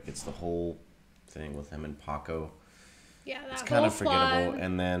just like, it's the whole thing with him and Paco. Yeah, that it's kind of forgettable, plot.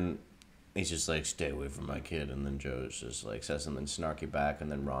 and then he's just like, stay away from my kid, and then Joe's just like says something snarky back,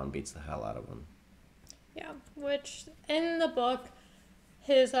 and then Ron beats the hell out of him. Yeah, which in the book,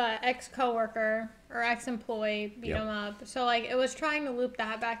 his ex-coworker or ex-employee beat him up. So, like, it was trying to loop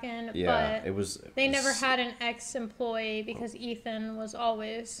that back in, but they never had an ex-employee because Ethan was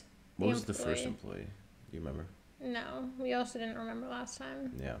always What was the first employee? Do you remember? No, we also didn't remember last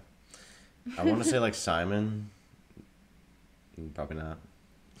time. Yeah. I want to say, like, Simon. Probably not.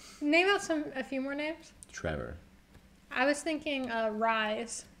 Name out a few more names. Trevor. I was thinking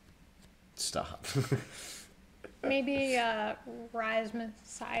Rise. Stop. Maybe Rise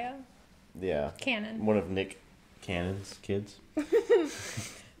Messiah. Yeah. Cannon. One of Nick Cannon's kids.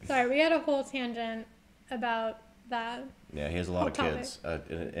 Sorry, we had a whole tangent about that. Yeah, he has a lot of kids,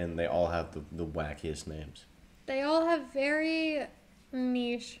 and they all have the wackiest names. They all have very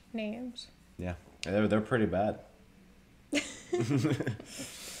niche names. Yeah, they're pretty bad.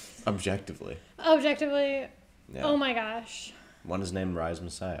 Objectively. Yeah. Oh my gosh. One is named Rise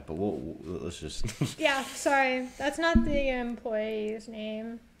Messiah, but let's just... Yeah, sorry. That's not the employee's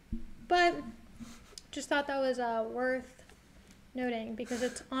name. But just thought that was worth noting because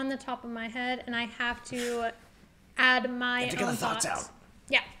it's on the top of my head and I have to add my own thoughts out.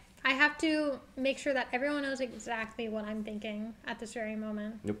 Yeah. I have to make sure that everyone knows exactly what I'm thinking at this very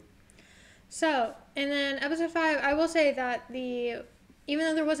moment. Yep. So, and then episode 5, I will say that even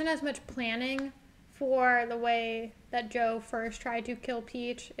though there wasn't as much planning for the way that Joe first tried to kill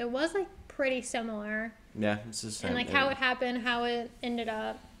Peach, it was like pretty similar. Yeah, it's the same. And like how it happened, how it ended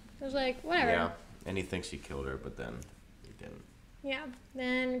up. It was like, whatever. Yeah, and he thinks he killed her, but then he didn't. Yeah,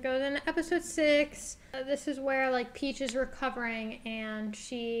 then goes into episode 6. This is where like Peach is recovering and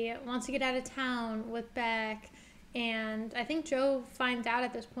she wants to get out of town with Beck. And I think Joe finds out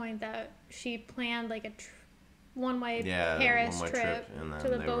at this point that she planned like a one-way Paris trip and then to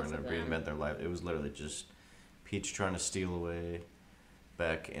the they both were going to reinvent their life. It was literally just Peach trying to steal away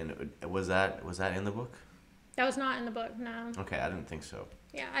Beck. And was that in the book? That was not in the book, no. Okay, I didn't think so.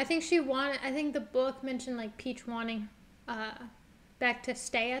 Yeah, I think the book mentioned like Peach wanting Beck to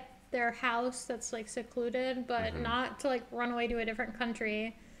stay at their house that's like secluded, but not to like run away to a different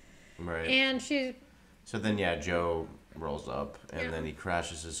country. Right. And So then, Joe rolls up, and then he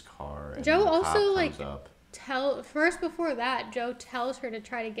crashes his car. And Joe the also cop comes up. before that, Joe tells her to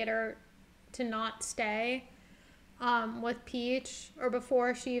try to get her to not stay with Peach, or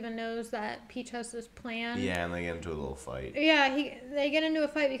before she even knows that Peach has this plan. Yeah, and they get into a little fight. Yeah, they get into a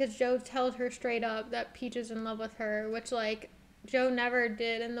fight because Joe tells her straight up that Peach is in love with her, which like Joe never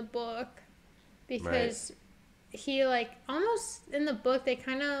did in the book, because he like almost in the book he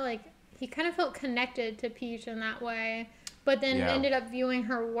kind of felt connected to Peach in that way, but then ended up viewing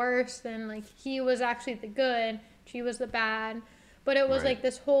her worse than like he was actually the good, she was the bad. But it was like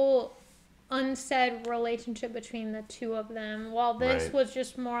this whole unsaid relationship between the two of them, while this was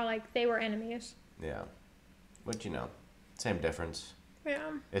just more like they were enemies. Yeah. But same difference.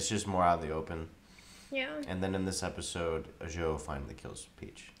 Yeah. It's just more out in the open. Yeah. And then in this episode, Joe finally kills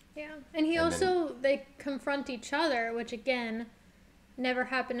Peach. Yeah. And they confront each other, which again never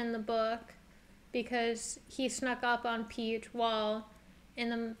happened in the book because he snuck up on Peach while in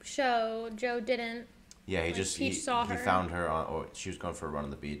the show Joe didn't. Yeah, Peach saw her. He found her she was going for a run on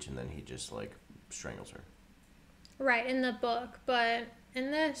the beach, and then he just like strangles her. Right, in the book, but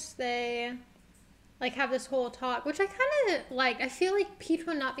in this they like have this whole talk, which I kind of like. I feel like Peach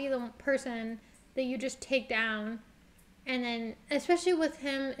would not be the person that you just take down, and then especially with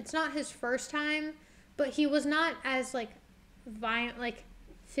him, it's not his first time, but he was not as like violent, like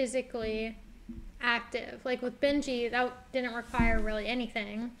physically active. Like with Benji, that didn't require really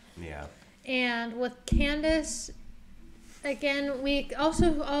anything. Yeah. And with Candace, again,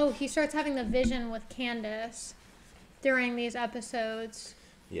 he starts having the vision with Candace during these episodes.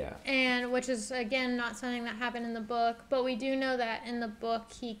 Yeah. And which is, again, not something that happened in the book, but we do know that in the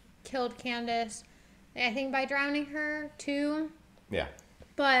book he killed Candace, I think by drowning her too. Yeah.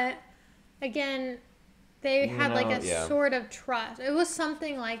 But, again, they had like a sort of trust. It was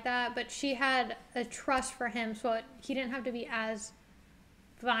something like that, but she had a trust for him, so he didn't have to be as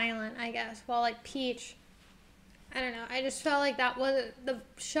violent, I guess. While like Peach, I don't know. I just felt like that was the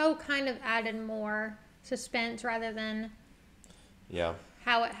show kind of added more suspense rather than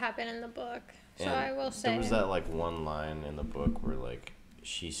how it happened in the book. So and I will say there was that like one line in the book where like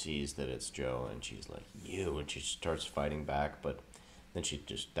she sees that it's Joe and she's like you, and she starts fighting back, but then she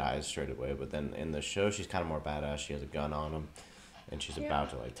just dies straight away. But then in the show she's kind of more badass. She has a gun on him and she's about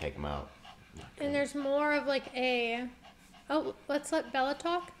to like take him out. And there's more of like let's let Bella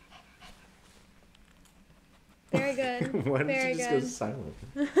talk. Very good. Why Very did you good. just go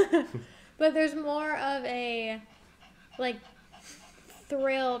silent? But there's more of a like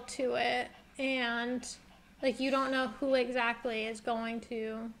thrill to it, and like you don't know who exactly is going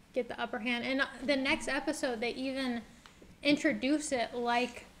to get the upper hand. And the next episode they even introduce it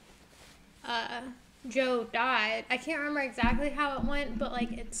like Joe died. I can't remember exactly how it went, but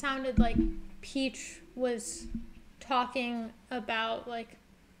like it sounded like Peach was talking about like,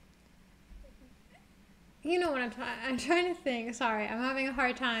 you know what I'm trying to think. Sorry, I'm having a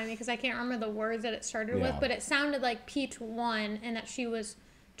hard time because I can't remember the words that it started with, but it sounded like Peach won and that she was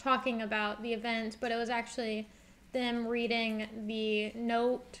talking about the events, but it was actually them reading the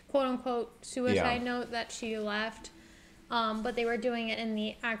note, quote unquote, suicide note that she left, but they were doing it in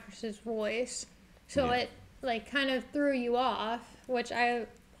the actress's voice. So it like kind of threw you off, which I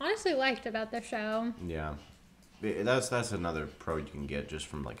honestly liked about the show. Yeah. That's another pro you can get just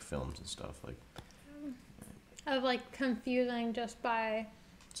from like films and stuff. Like of like confusing just by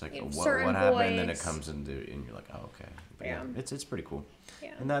it's like what happened, and then it comes into and you're like, oh, okay. But it's pretty cool.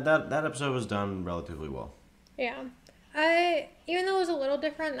 Yeah. And that episode was done relatively well. Yeah. Even though it was a little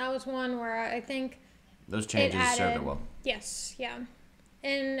different, that was one where I think those changes served it well. Yes, yeah.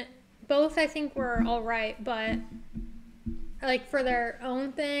 And both I think were all right, but like for their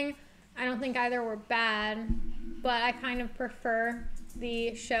own thing, I don't think either were bad, but I kind of prefer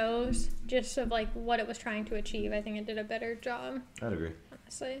the shows just of like what it was trying to achieve. I think it did a better job. I'd agree.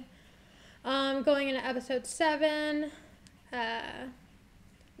 Honestly. Going into episode 7,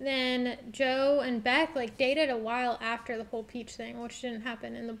 then Joe and Beck like dated a while after the whole Peach thing, which didn't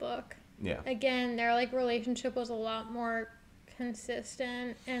happen in the book. Yeah. Again, their like relationship was a lot more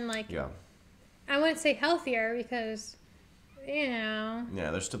consistent and like I wouldn't say healthier because yeah,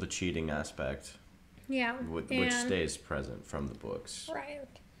 there's still the cheating aspect. Yeah. Which stays present from the books. Right.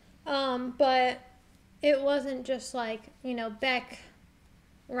 But it wasn't just like, Beck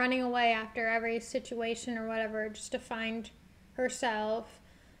running away after every situation or whatever just to find herself,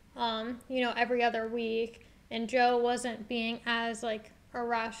 every other week. And Joe wasn't being as, like,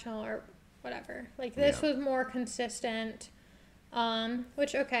 irrational or whatever. Like, this was more consistent,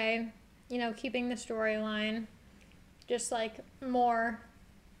 which, okay, keeping the storyline just, like, more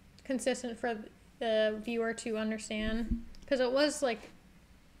consistent for the viewer to understand, because it was like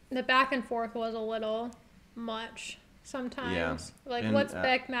the back and forth was a little much sometimes. Like, and what's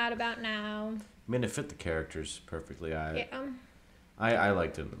Beck mad about now? I mean, it fit the characters perfectly. I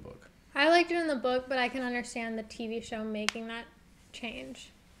liked it in the book. I liked it in the book, but I can understand the TV show making that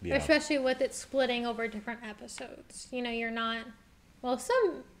change, especially with it splitting over different episodes. You're not. Well,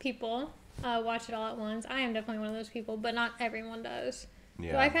 some people watch it all at once. I am definitely one of those people, but not everyone does.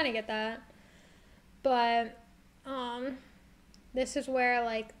 Yeah. So I kind of get that. But this is where,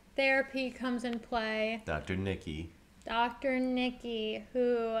 like, therapy comes in play. Dr. Nikki,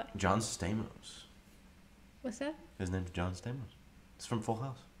 who... John Stamos. What's that? His name's John Stamos. It's from Full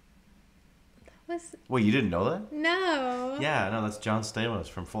House. Wait, you didn't know that? No. Yeah, no, that's John Stamos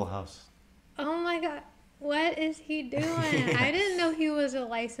from Full House. Oh my god. What is he doing? I didn't know he was a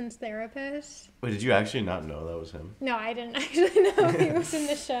licensed therapist. Wait, did you actually not know that was him? No, I didn't actually know he was in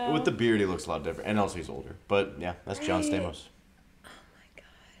the show. With the beard, he looks a lot different. And also, he's older. But, yeah, that's John Stamos. Oh my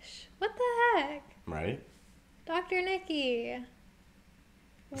gosh. What the heck? Right? Dr. Nikki.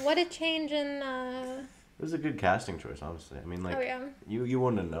 What a change in... It was a good casting choice, honestly. I mean, like, you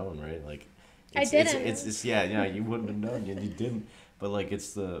wouldn't have known, right? Like, I didn't. It's you wouldn't have known. You didn't. But, like,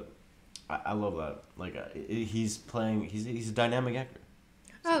 it's the... I love that. Like, he's playing... He's a dynamic actor.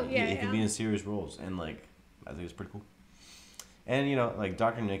 So he can be in serious roles. And, like, I think it's pretty cool. And, like,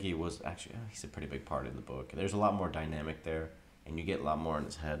 Dr. Nikki was actually... he's a pretty big part in the book. There's a lot more dynamic there. And you get a lot more in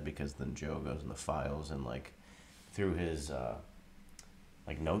his head because then Joe goes in the files and, like, through his,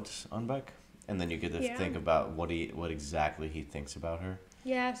 like, notes on Beck. And then you get to think about what exactly he thinks about her.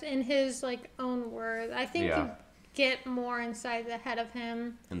 Yes, in his, like, own words. I think you get more inside the head of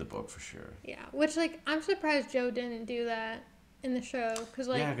him. In the book, for sure. Yeah, which, like, I'm surprised Joe didn't do that in the show. Cause,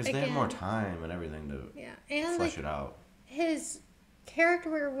 like, because they had more time and everything to and, flesh it out. His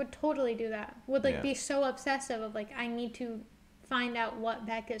character would totally do that. Would, like, be so obsessive of, like, I need to find out what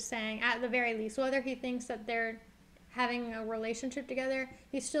Beck is saying, at the very least. Whether he thinks that they're having a relationship together,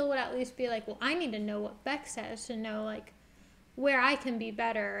 he still would at least be like, well, I need to know what Beck says to know, like, where I can be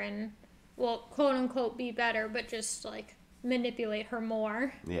better and, well, quote unquote, be better, but just, like, manipulate her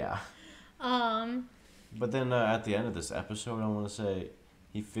more. Yeah. But then at the end of this episode, I want to say,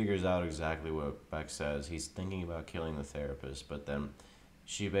 he figures out exactly what Beck says. He's thinking about killing the therapist, but then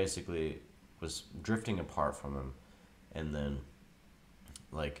she basically was drifting apart from him, and then,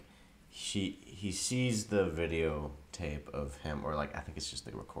 like, he sees the videotape of him, or, like, I think it's just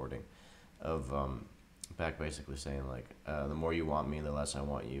the recording of Beck basically saying, like, the more you want me, the less I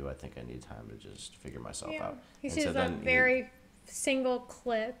want you. I think I need time to just figure myself out. He sees a very single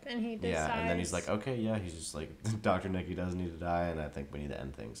clip, and he decides. Yeah, and then he's like, okay, yeah, he's just like, Dr. Nicky doesn't need to die, and I think we need to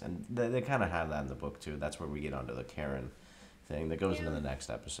end things. And they kind of have that in the book, too. That's where we get onto the Karen thing that goes into the next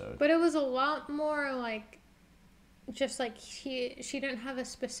episode. But it was a lot more, like, just, like, she didn't have a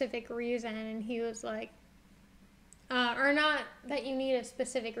specific reason, and he was like, or not that you need a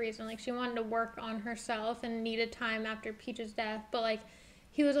specific reason. Like, she wanted to work on herself and needed time after Peach's death, but, like,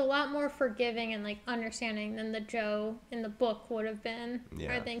 he was a lot more forgiving and, like, understanding than the Joe in the book would have been,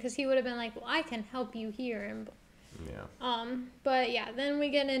 I think, because he would have been like, well, I can help you here. And, but, yeah, then we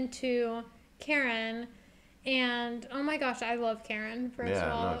get into Karen, and, oh, my gosh, I love Karen, first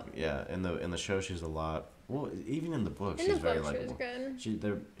of all. In the show, she's a lot, well, even in the book, she's very likable.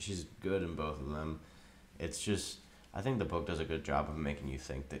 She's good in both of them. It's just, I think the book does a good job of making you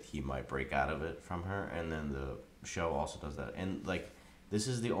think that he might break out of it from her, and then the show also does that. And, like, this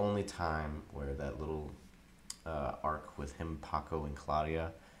is the only time where that little arc with him, Paco, and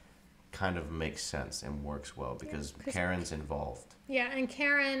Claudia kind of makes sense and works well because Karen's involved. Yeah, and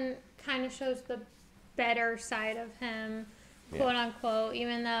Karen kind of shows the better side of him, quote unquote,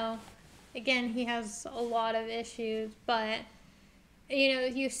 even though, again, he has a lot of issues. But, you know,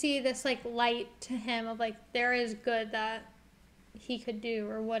 you see this, like, light to him of, like, there is good that he could do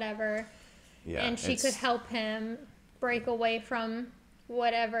or whatever. Yeah, and she could help him break away from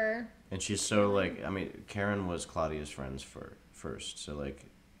whatever. And she's so, like, I mean, Karen was Claudia's friends first, so, like,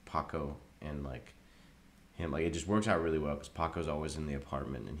 Paco and, like, him, like, it just works out really well because Paco's always in the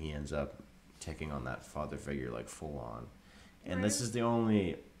apartment and he ends up taking on that father figure, like, full on. And this is the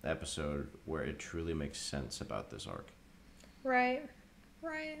only episode where it truly makes sense about this arc. Right.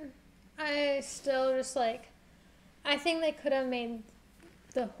 I still just, like, I think they could have made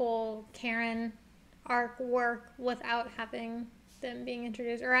the whole Karen arc work without having them being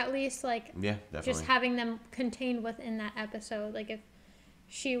introduced, or at least, like, just having them contained within that episode. Like, if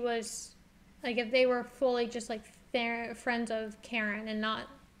she was, like, if they were fully just, like, friends of Karen and not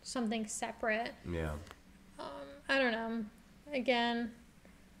something separate. Yeah. I don't know. Again,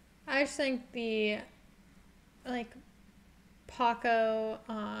 I just think the, like, Paco,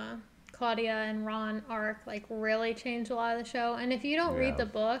 Claudia, and Ron arc, like, really changed a lot of the show. And if you don't read the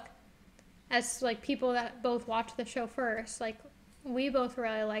book, as, like, people that both watched the show first, like, we both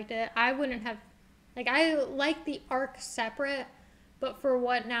really liked it. I wouldn't have, like, I like the arc separate, but for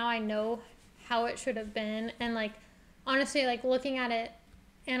what now I know how it should have been, and, like, honestly, like, looking at it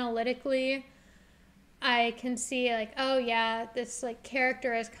analytically, I can see, like, oh yeah, this, like,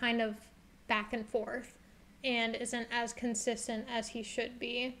 character is kind of back and forth and isn't as consistent as he should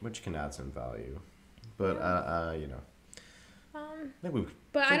be, which can add some value, but you know,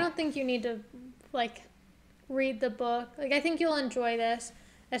 I don't think you need to, like, read the book. Like, I think you'll enjoy this,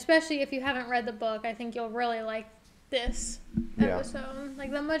 especially if you haven't read the book. I think you'll really like this episode.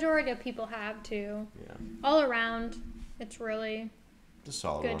 Like, the majority of people have too. Yeah. All around, it's really a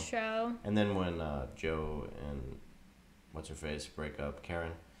solid good show. And then when Joe and what's her face break up,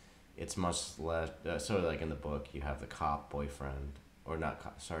 Karen, it's much less. So, like, in the book, you have the cop boyfriend, or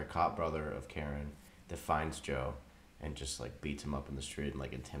cop brother of Karen that finds Joe and just, like, beats him up in the street and,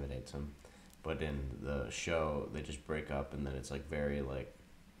 like, intimidates him. But in the show, they just break up, and then it's, like, very, like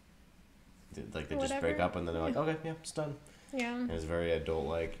they just break up, and then they're like, okay, yeah, it's done. Yeah. And it's very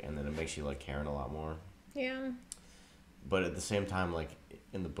adult-like, and then it makes you like Karen a lot more. Yeah. But at the same time, like,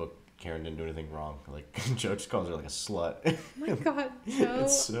 in the book, Karen didn't do anything wrong. Like, Joe just calls her, like, a slut. Oh my God, Joe.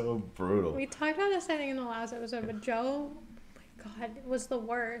 It's so brutal. We talked about this, I think, in the last episode, but Joe, oh my God, was the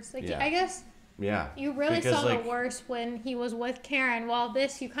worst. Like, I guess... Yeah. You really saw the worst when he was with Karen, while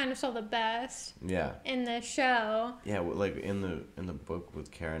this, you kind of saw the best. Yeah. In the show. Yeah, like, in the book with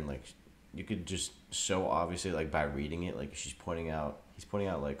Karen, like, you could just so obviously, like, by reading it, like, he's pointing out,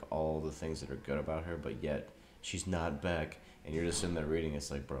 like, all the things that are good about her, but yet she's not Beck. And you're just sitting there reading, it's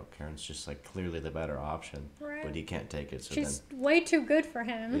like, bro, Karen's just, like, clearly the better option. Right. But he can't take it, so she's way too good for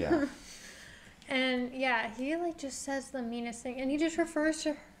him. Yeah. And, yeah, he, like, just says the meanest thing. And he just refers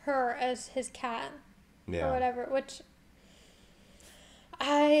to her as his cat. Yeah. or whatever, which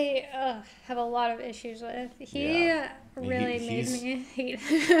I have a lot of issues with. He really made me hate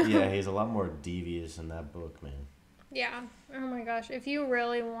him. Yeah, he's a lot more devious in that book, man. Yeah. Oh my gosh. If you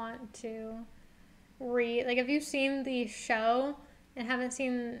really want to read, like, if you've seen the show and haven't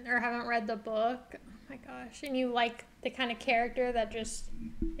seen or haven't read the book, oh my gosh, and you like the kind of character that just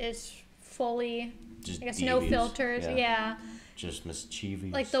is fully, Just I guess, devious. no filters. Yeah. Just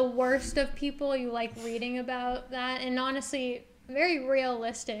mischievous. Like the worst of people, you like reading about that, and honestly, very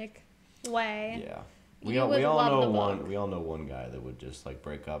realistic way. Yeah. We all know one guy that would just like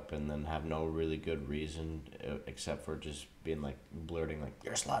break up and then have no really good reason except for just being like blurting like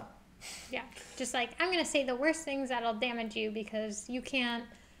you're a slut. Yeah, just like I'm gonna say the worst things that'll damage you because you can't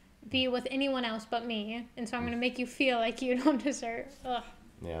be with anyone else but me, and so I'm gonna make you feel like you don't deserve. Ugh.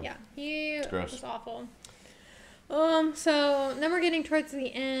 Yeah. He gross. was awful. So then we're getting towards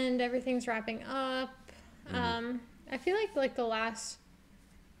the end. Everything's wrapping up. I feel like the last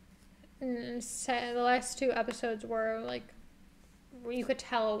two episodes were like where you could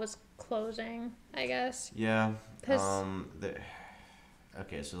tell it was closing, I guess. Yeah.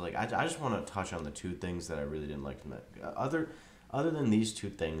 Okay, so like I just want to touch on the two things that I really didn't like from that. Other than these two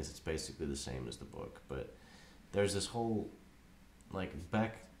things, it's basically the same as the book. But there's this whole like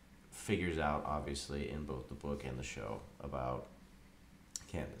Beck figures out obviously in both the book and the show about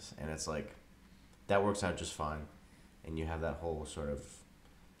Candace, and it's like that works out just fine, and you have that whole sort of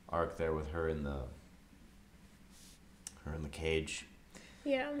arc there with her in the cage.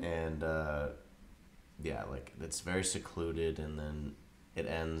 Yeah. And yeah, like it's very secluded, and then it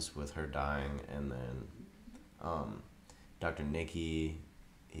ends with her dying, and then Dr. Nicky,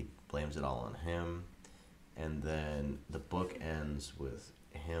 he blames it all on him, and then the book ends with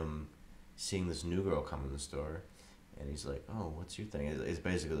him seeing this new girl come in the store, and he's like, oh, what's your thing? It's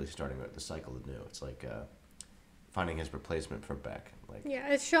basically starting the cycle anew. It's like finding his replacement for Beck. Like, yeah,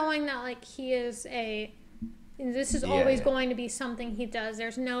 it's showing that like he is this is always going to be something he does.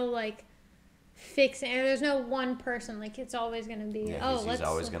 There's no like fixing, there's no one person, like it's always going to be he's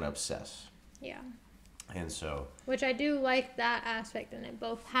always going to obsess. Yeah. And so, which I do like that aspect, and it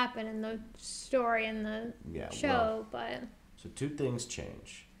both happen in the story and the show. But so two things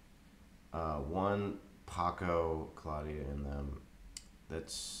change. One, Paco, Claudia, and them.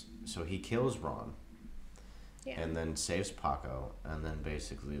 So he kills Ron. Yeah. And then saves Paco, and then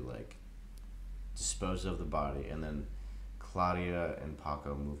basically like disposes of the body, and then Claudia and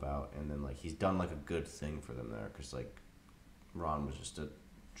Paco move out, and then like he's done like a good thing for them there, because like Ron was just a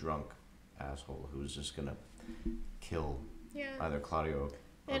drunk asshole who was just gonna kill either Claudia or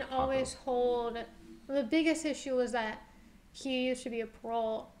and Paco. Always hold. The biggest issue was that he used to be a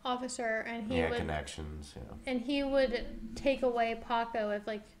parole officer, and he would connections, and he would take away Paco if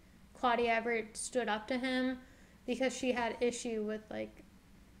like Claudia ever stood up to him, because she had issue with like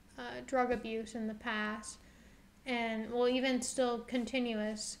drug abuse in the past, and well, even still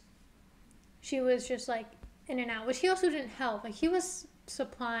continuous. She was just like in and out, which he also didn't help. Like he was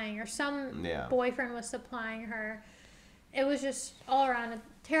supplying, or some boyfriend was supplying her. It was just all around a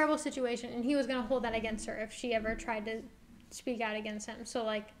terrible situation, and he was gonna hold that against her if she ever tried to speak out against him. So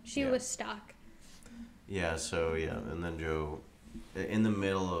like she was stuck. Yeah. So and then Joe, in the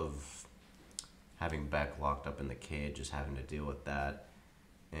middle of having Beck locked up in the cage, just having to deal with that,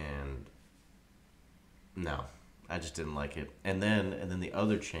 and no, I just didn't like it. And then the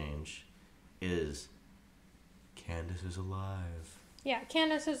other change is Candace is alive. Yeah,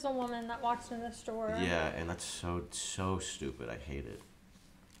 Candace is the woman that walks in the store. Yeah, and that's so stupid. I hate it.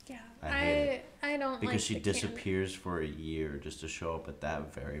 Yeah, I don't because like she disappears for a year just to show up at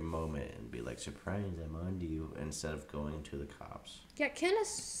that very moment and be like, surprise, I'm on to you, instead of going to the cops. Yeah,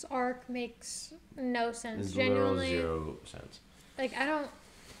 Candace's arc makes no sense. It's genuinely zero sense. Like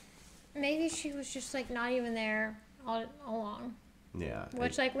maybe she was just like not even there all along. Yeah.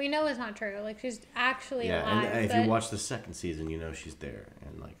 Which like we know is not true. Like she's actually alive. Yeah, and if you watch the second season, you know she's there,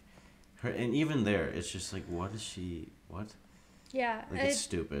 and like her, and even there, it's just like, what is she? What? Yeah. Like it's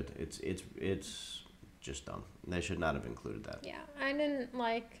stupid. It's just dumb. They should not have included that. Yeah, I didn't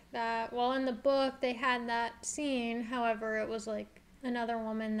like that. Well, in the book they had that scene. However, it was like another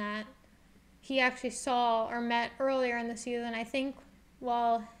woman that he actually saw or met earlier in the season. I think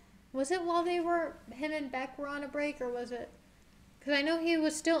while him and Beck were on a break, or was it? Because I know he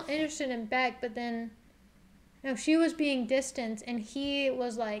was still interested in Beck, but then, no, she was being distant, and he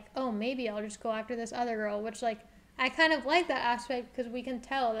was like, oh, maybe I'll just go after this other girl, which, like, I kind of like that aspect, because we can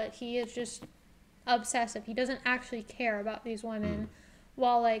tell that he is just obsessive. He doesn't actually care about these women,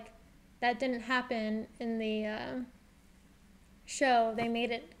 while, like, that didn't happen in the show, they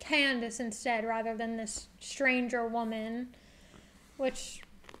made it Candace instead rather than this stranger woman, which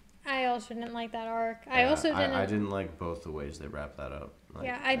I also didn't like that arc. I also didn't. I didn't like both the ways they wrapped that up. Like,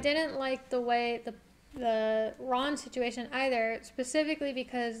 yeah, I didn't like the way the Ron situation either, specifically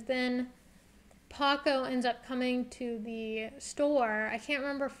because then Paco ends up coming to the store. I can't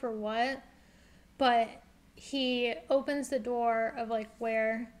remember for what, but he opens the door of like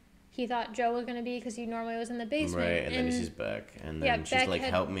where he thought Joe was going to be because he normally was in the basement. Right, and then he sees Beck, and then she's like,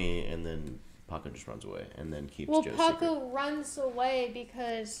 help me, and then Paco just runs away and then keeps Joe's Paco secret. runs away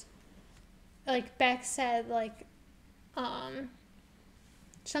because like Beck said like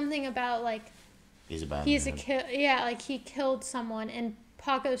something about like he's a bad man. Yeah, like he killed someone, and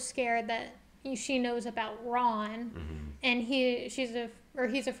Paco's scared that she knows about Ron, and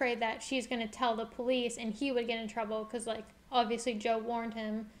he's afraid that she's going to tell the police and he would get in trouble because like obviously Joe warned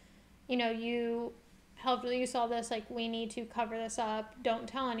him, you know, you saw this, like we need to cover this up, don't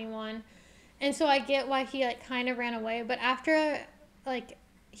tell anyone. And so I get why he like kind of ran away, but after like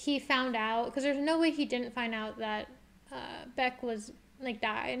he found out, because there's no way he didn't find out that Beck was like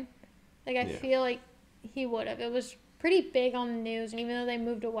died. Like I feel like he would have. It was pretty big on the news, and even though they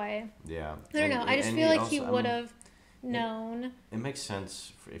moved away, I don't know. I just feel like he would have known. It makes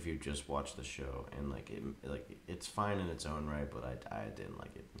sense if you just watch the show, and like it's fine in its own right, but I didn't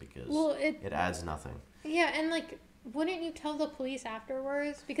like it because it adds nothing. Yeah, and like, wouldn't you tell the police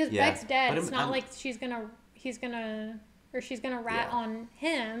afterwards? Because Beck's dead. It's not like she's gonna rat on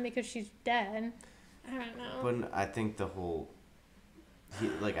him because she's dead. I don't know. But I think the whole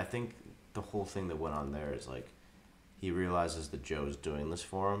thing that went on there is like he realizes that Joe's doing this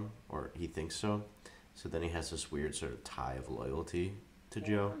for him, or he thinks so. So then he has this weird sort of tie of loyalty to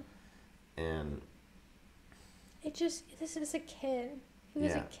Joe, and this is a kid. He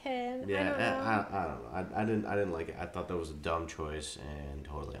was a kid. Yeah, I don't know. I didn't like it. I thought that was a dumb choice and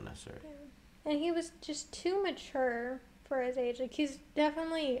totally unnecessary. Yeah. And he was just too mature for his age. Like he's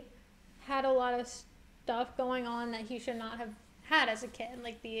definitely had a lot of stuff going on that he should not have had as a kid.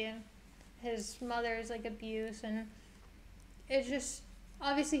 Like his mother's like abuse, and it's just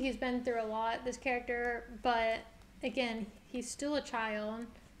obviously he's been through a lot, this character, but again, he's still a child,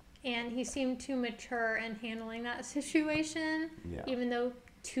 and he seemed too mature in handling that situation, even though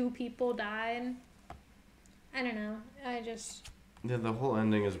 2 people died. I don't know. Yeah, the whole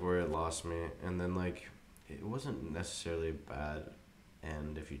ending is where it lost me, and then like it wasn't necessarily a bad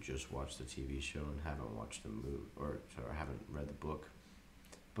end if you just watch the TV show and haven't watched the movie or haven't read the book.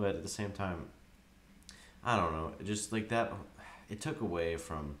 But at the same time, I don't know, just like that, it took away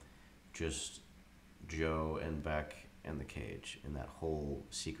from just Joe and Beck and the cage in that whole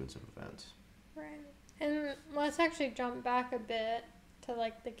sequence of events. Right. And let's actually jump back a bit to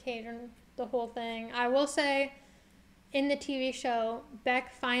like the cage and the whole thing. I will say, in the TV show,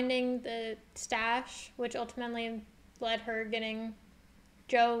 Beck finding the stash, which ultimately led her getting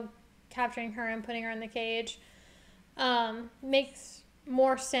Joe capturing her and putting her in the cage, makes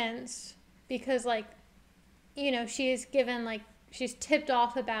more sense because like, you know, she's tipped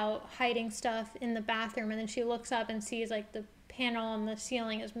off about hiding stuff in the bathroom, and then she looks up and sees like the panel on the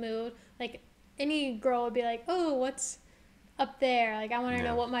ceiling is moved. Like any girl would be like, oh, what's up there? Like I want to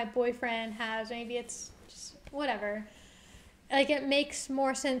know what my boyfriend has. Maybe it's just whatever. Like it makes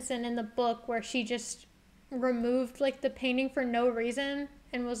more sense than in the book where she just removed like the painting for no reason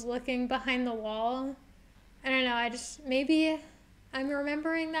and was looking behind the wall. I don't know. Maybe I'm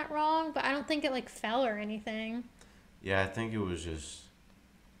remembering that wrong, but I don't think it like fell or anything. Yeah, I think it was just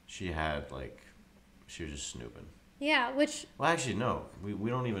she was just snooping. Yeah, which... Well, actually, no.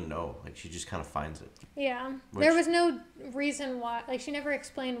 We don't even know. Like, she just kind of finds it. Yeah. There was no reason why. Like, she never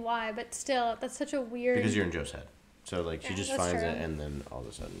explained why, but still, that's such a weird... Because you're in Joe's head. So, like, she just finds it, and then all of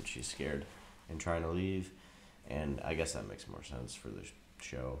a sudden she's scared and trying to leave. And I guess that makes more sense for the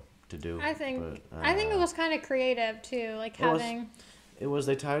show to do. I think it was kind of creative, too. Like, It was.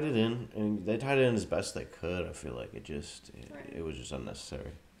 They tied it in, and they tied it in as best they could. I feel like it was just unnecessary.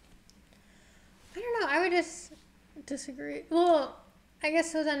 I don't know. I would just disagree. Well, I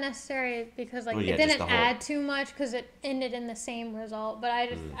guess it was unnecessary because it didn't add too much because it ended in the same result. But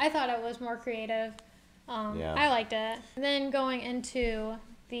I thought it was more creative. I liked it. And then going into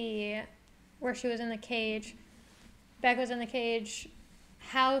where she was in the cage, Beck was in the cage.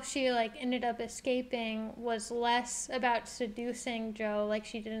 How she ended up escaping was less about seducing Joe like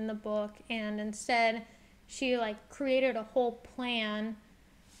she did in the book, and instead she created a whole plan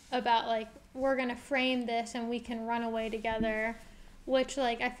about we're gonna frame this and we can run away together, which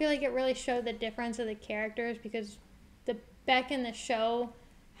I feel like it really showed the difference of the characters, because the Beck in the show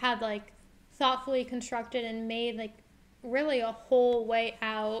had thoughtfully constructed and made really a whole way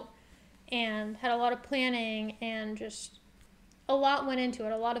out and had a lot of planning and just a lot went into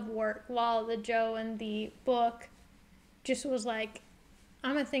it, a lot of work, while the Joe in the book just was like,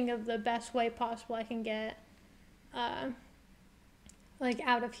 I'm gonna think of the best way possible I can get like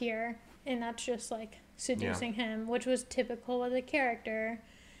out of here, and that's just like seducing him, which was typical of the character,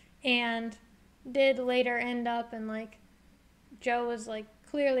 and did later end up in like Joe was like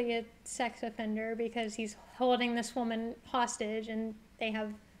clearly a sex offender because he's holding this woman hostage and they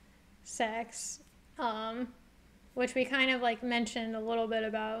have sex, which we kind of like mentioned a little bit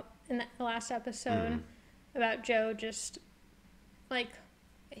about in the last episode about Joe. Just like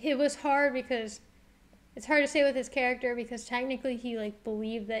it was hard because it's hard to say with his character because technically he like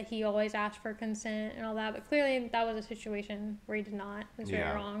believed that he always asked for consent and all that, but clearly that was a situation where he did not. It was very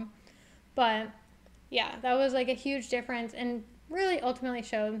wrong. But yeah, that was like a huge difference and really ultimately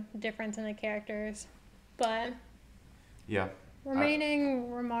showed the difference in the characters. But yeah, remaining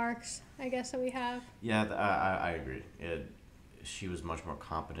remarks, I guess, that we have. Yeah, I agree. She was much more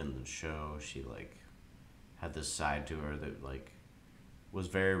competent in the show. She like had this side to her that like was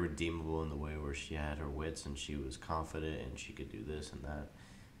very redeemable in the way where she had her wits and she was confident and she could do this and that,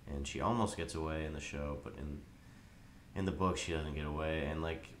 and she almost gets away in the show, but in the book she doesn't get away. And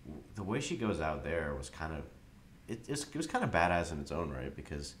like the way she goes out there was kind of it was kind of badass in its own right,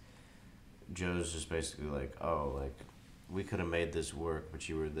 because Joe's just basically like, oh, like we could have made this work, but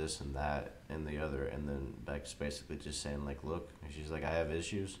you were this and that and the other, and then Beck's basically just saying like, look, and she's like, I have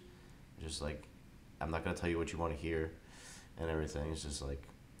issues, just like I'm not gonna tell you what you want to hear and everything. It's just like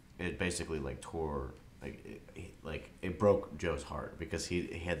it basically like tore like it broke Joe's heart because he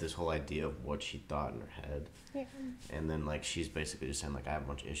had this whole idea of what she thought in her head. Yeah. And then like she's basically just saying like, I have a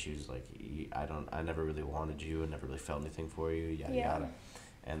bunch of issues, like I never really wanted you, I never really felt anything for you, yada yada.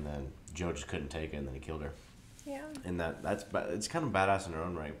 And then Joe just couldn't take it and then he killed her. Yeah. And it's kind of badass in her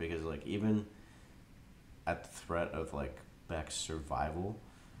own right, because like even at the threat of like Beck's survival,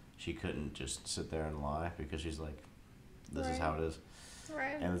 she couldn't just sit there and lie, because she's like, this is how it is.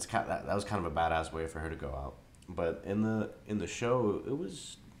 Right. And it's kind of, that was kind of a badass way for her to go out. But in the show, it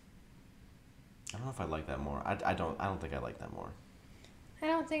was, I don't know if I like that more. I don't think I like that more.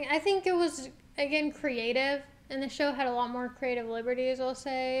 I think it was again creative, and the show had a lot more creative liberties, I'll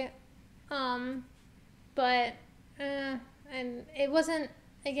say. But and it wasn't,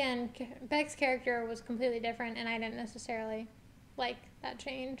 again, Beck's character was completely different, and I didn't necessarily like that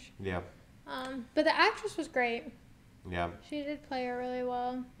change. Yeah. But the actress was great. Yeah. She did play her really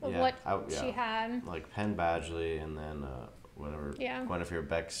well with what she had. Like Penn Badgley, and then whatever. Yeah. Guinevere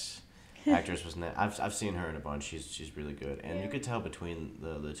Beck's actress was. I've seen her in a bunch. She's really good, and you could tell between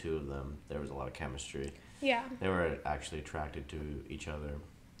the two of them there was a lot of chemistry. Yeah. They were actually attracted to each other.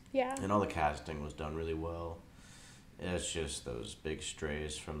 Yeah. And all the casting was done really well. It's just those big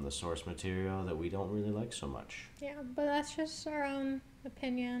strays from the source material that we don't really like so much. Yeah, but that's just our own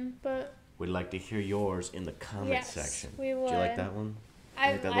opinion. But we'd like to hear yours in the comment section. We would. Do you like that one?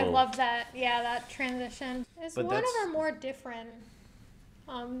 I love that. Yeah, that transition. It's one of our more different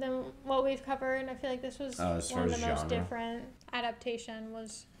than what we've covered. I feel like this was one of the most different adaptation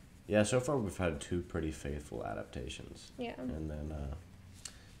was. Yeah, so far we've had 2 pretty faithful adaptations. Yeah. And then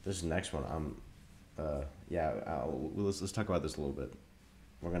this next one, let's talk about this a little bit.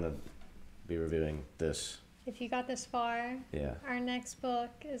 We're gonna be reviewing this. If you got this far, our next book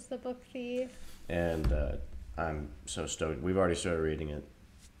is The Book Thief. And I'm so stoked. We've already started reading it,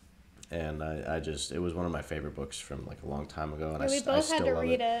 and it was one of my favorite books from like a long time ago. And we both had to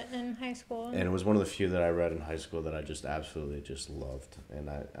read it in high school. And it was one of the few that I read in high school that I just absolutely just loved. And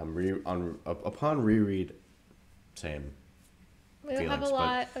upon reread, same. We have a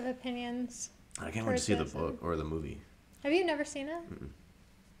lot of opinions. I can't wait to see the book or the movie. Have you never seen it? Mm-mm.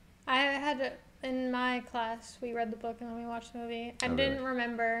 I had in my class, we read the book and then we watched the movie. I didn't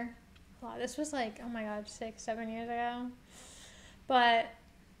remember a lot. This was like, oh my god, 6-7 years ago. But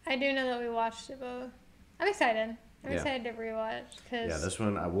I do know that we watched it both. I'm excited. I'm excited to rewatch. This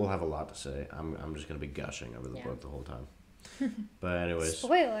one, I will have a lot to say. I'm just going to be gushing over the book the whole time. But anyways.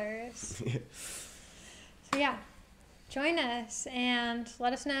 Spoilers. So yeah. Join us and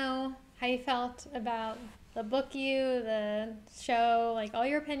let us know how you felt about the book, the show, like all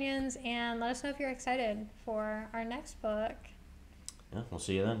your opinions, and let us know if you're excited for our next book. Yeah, we'll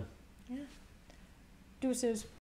see you then. Yeah. Deuces.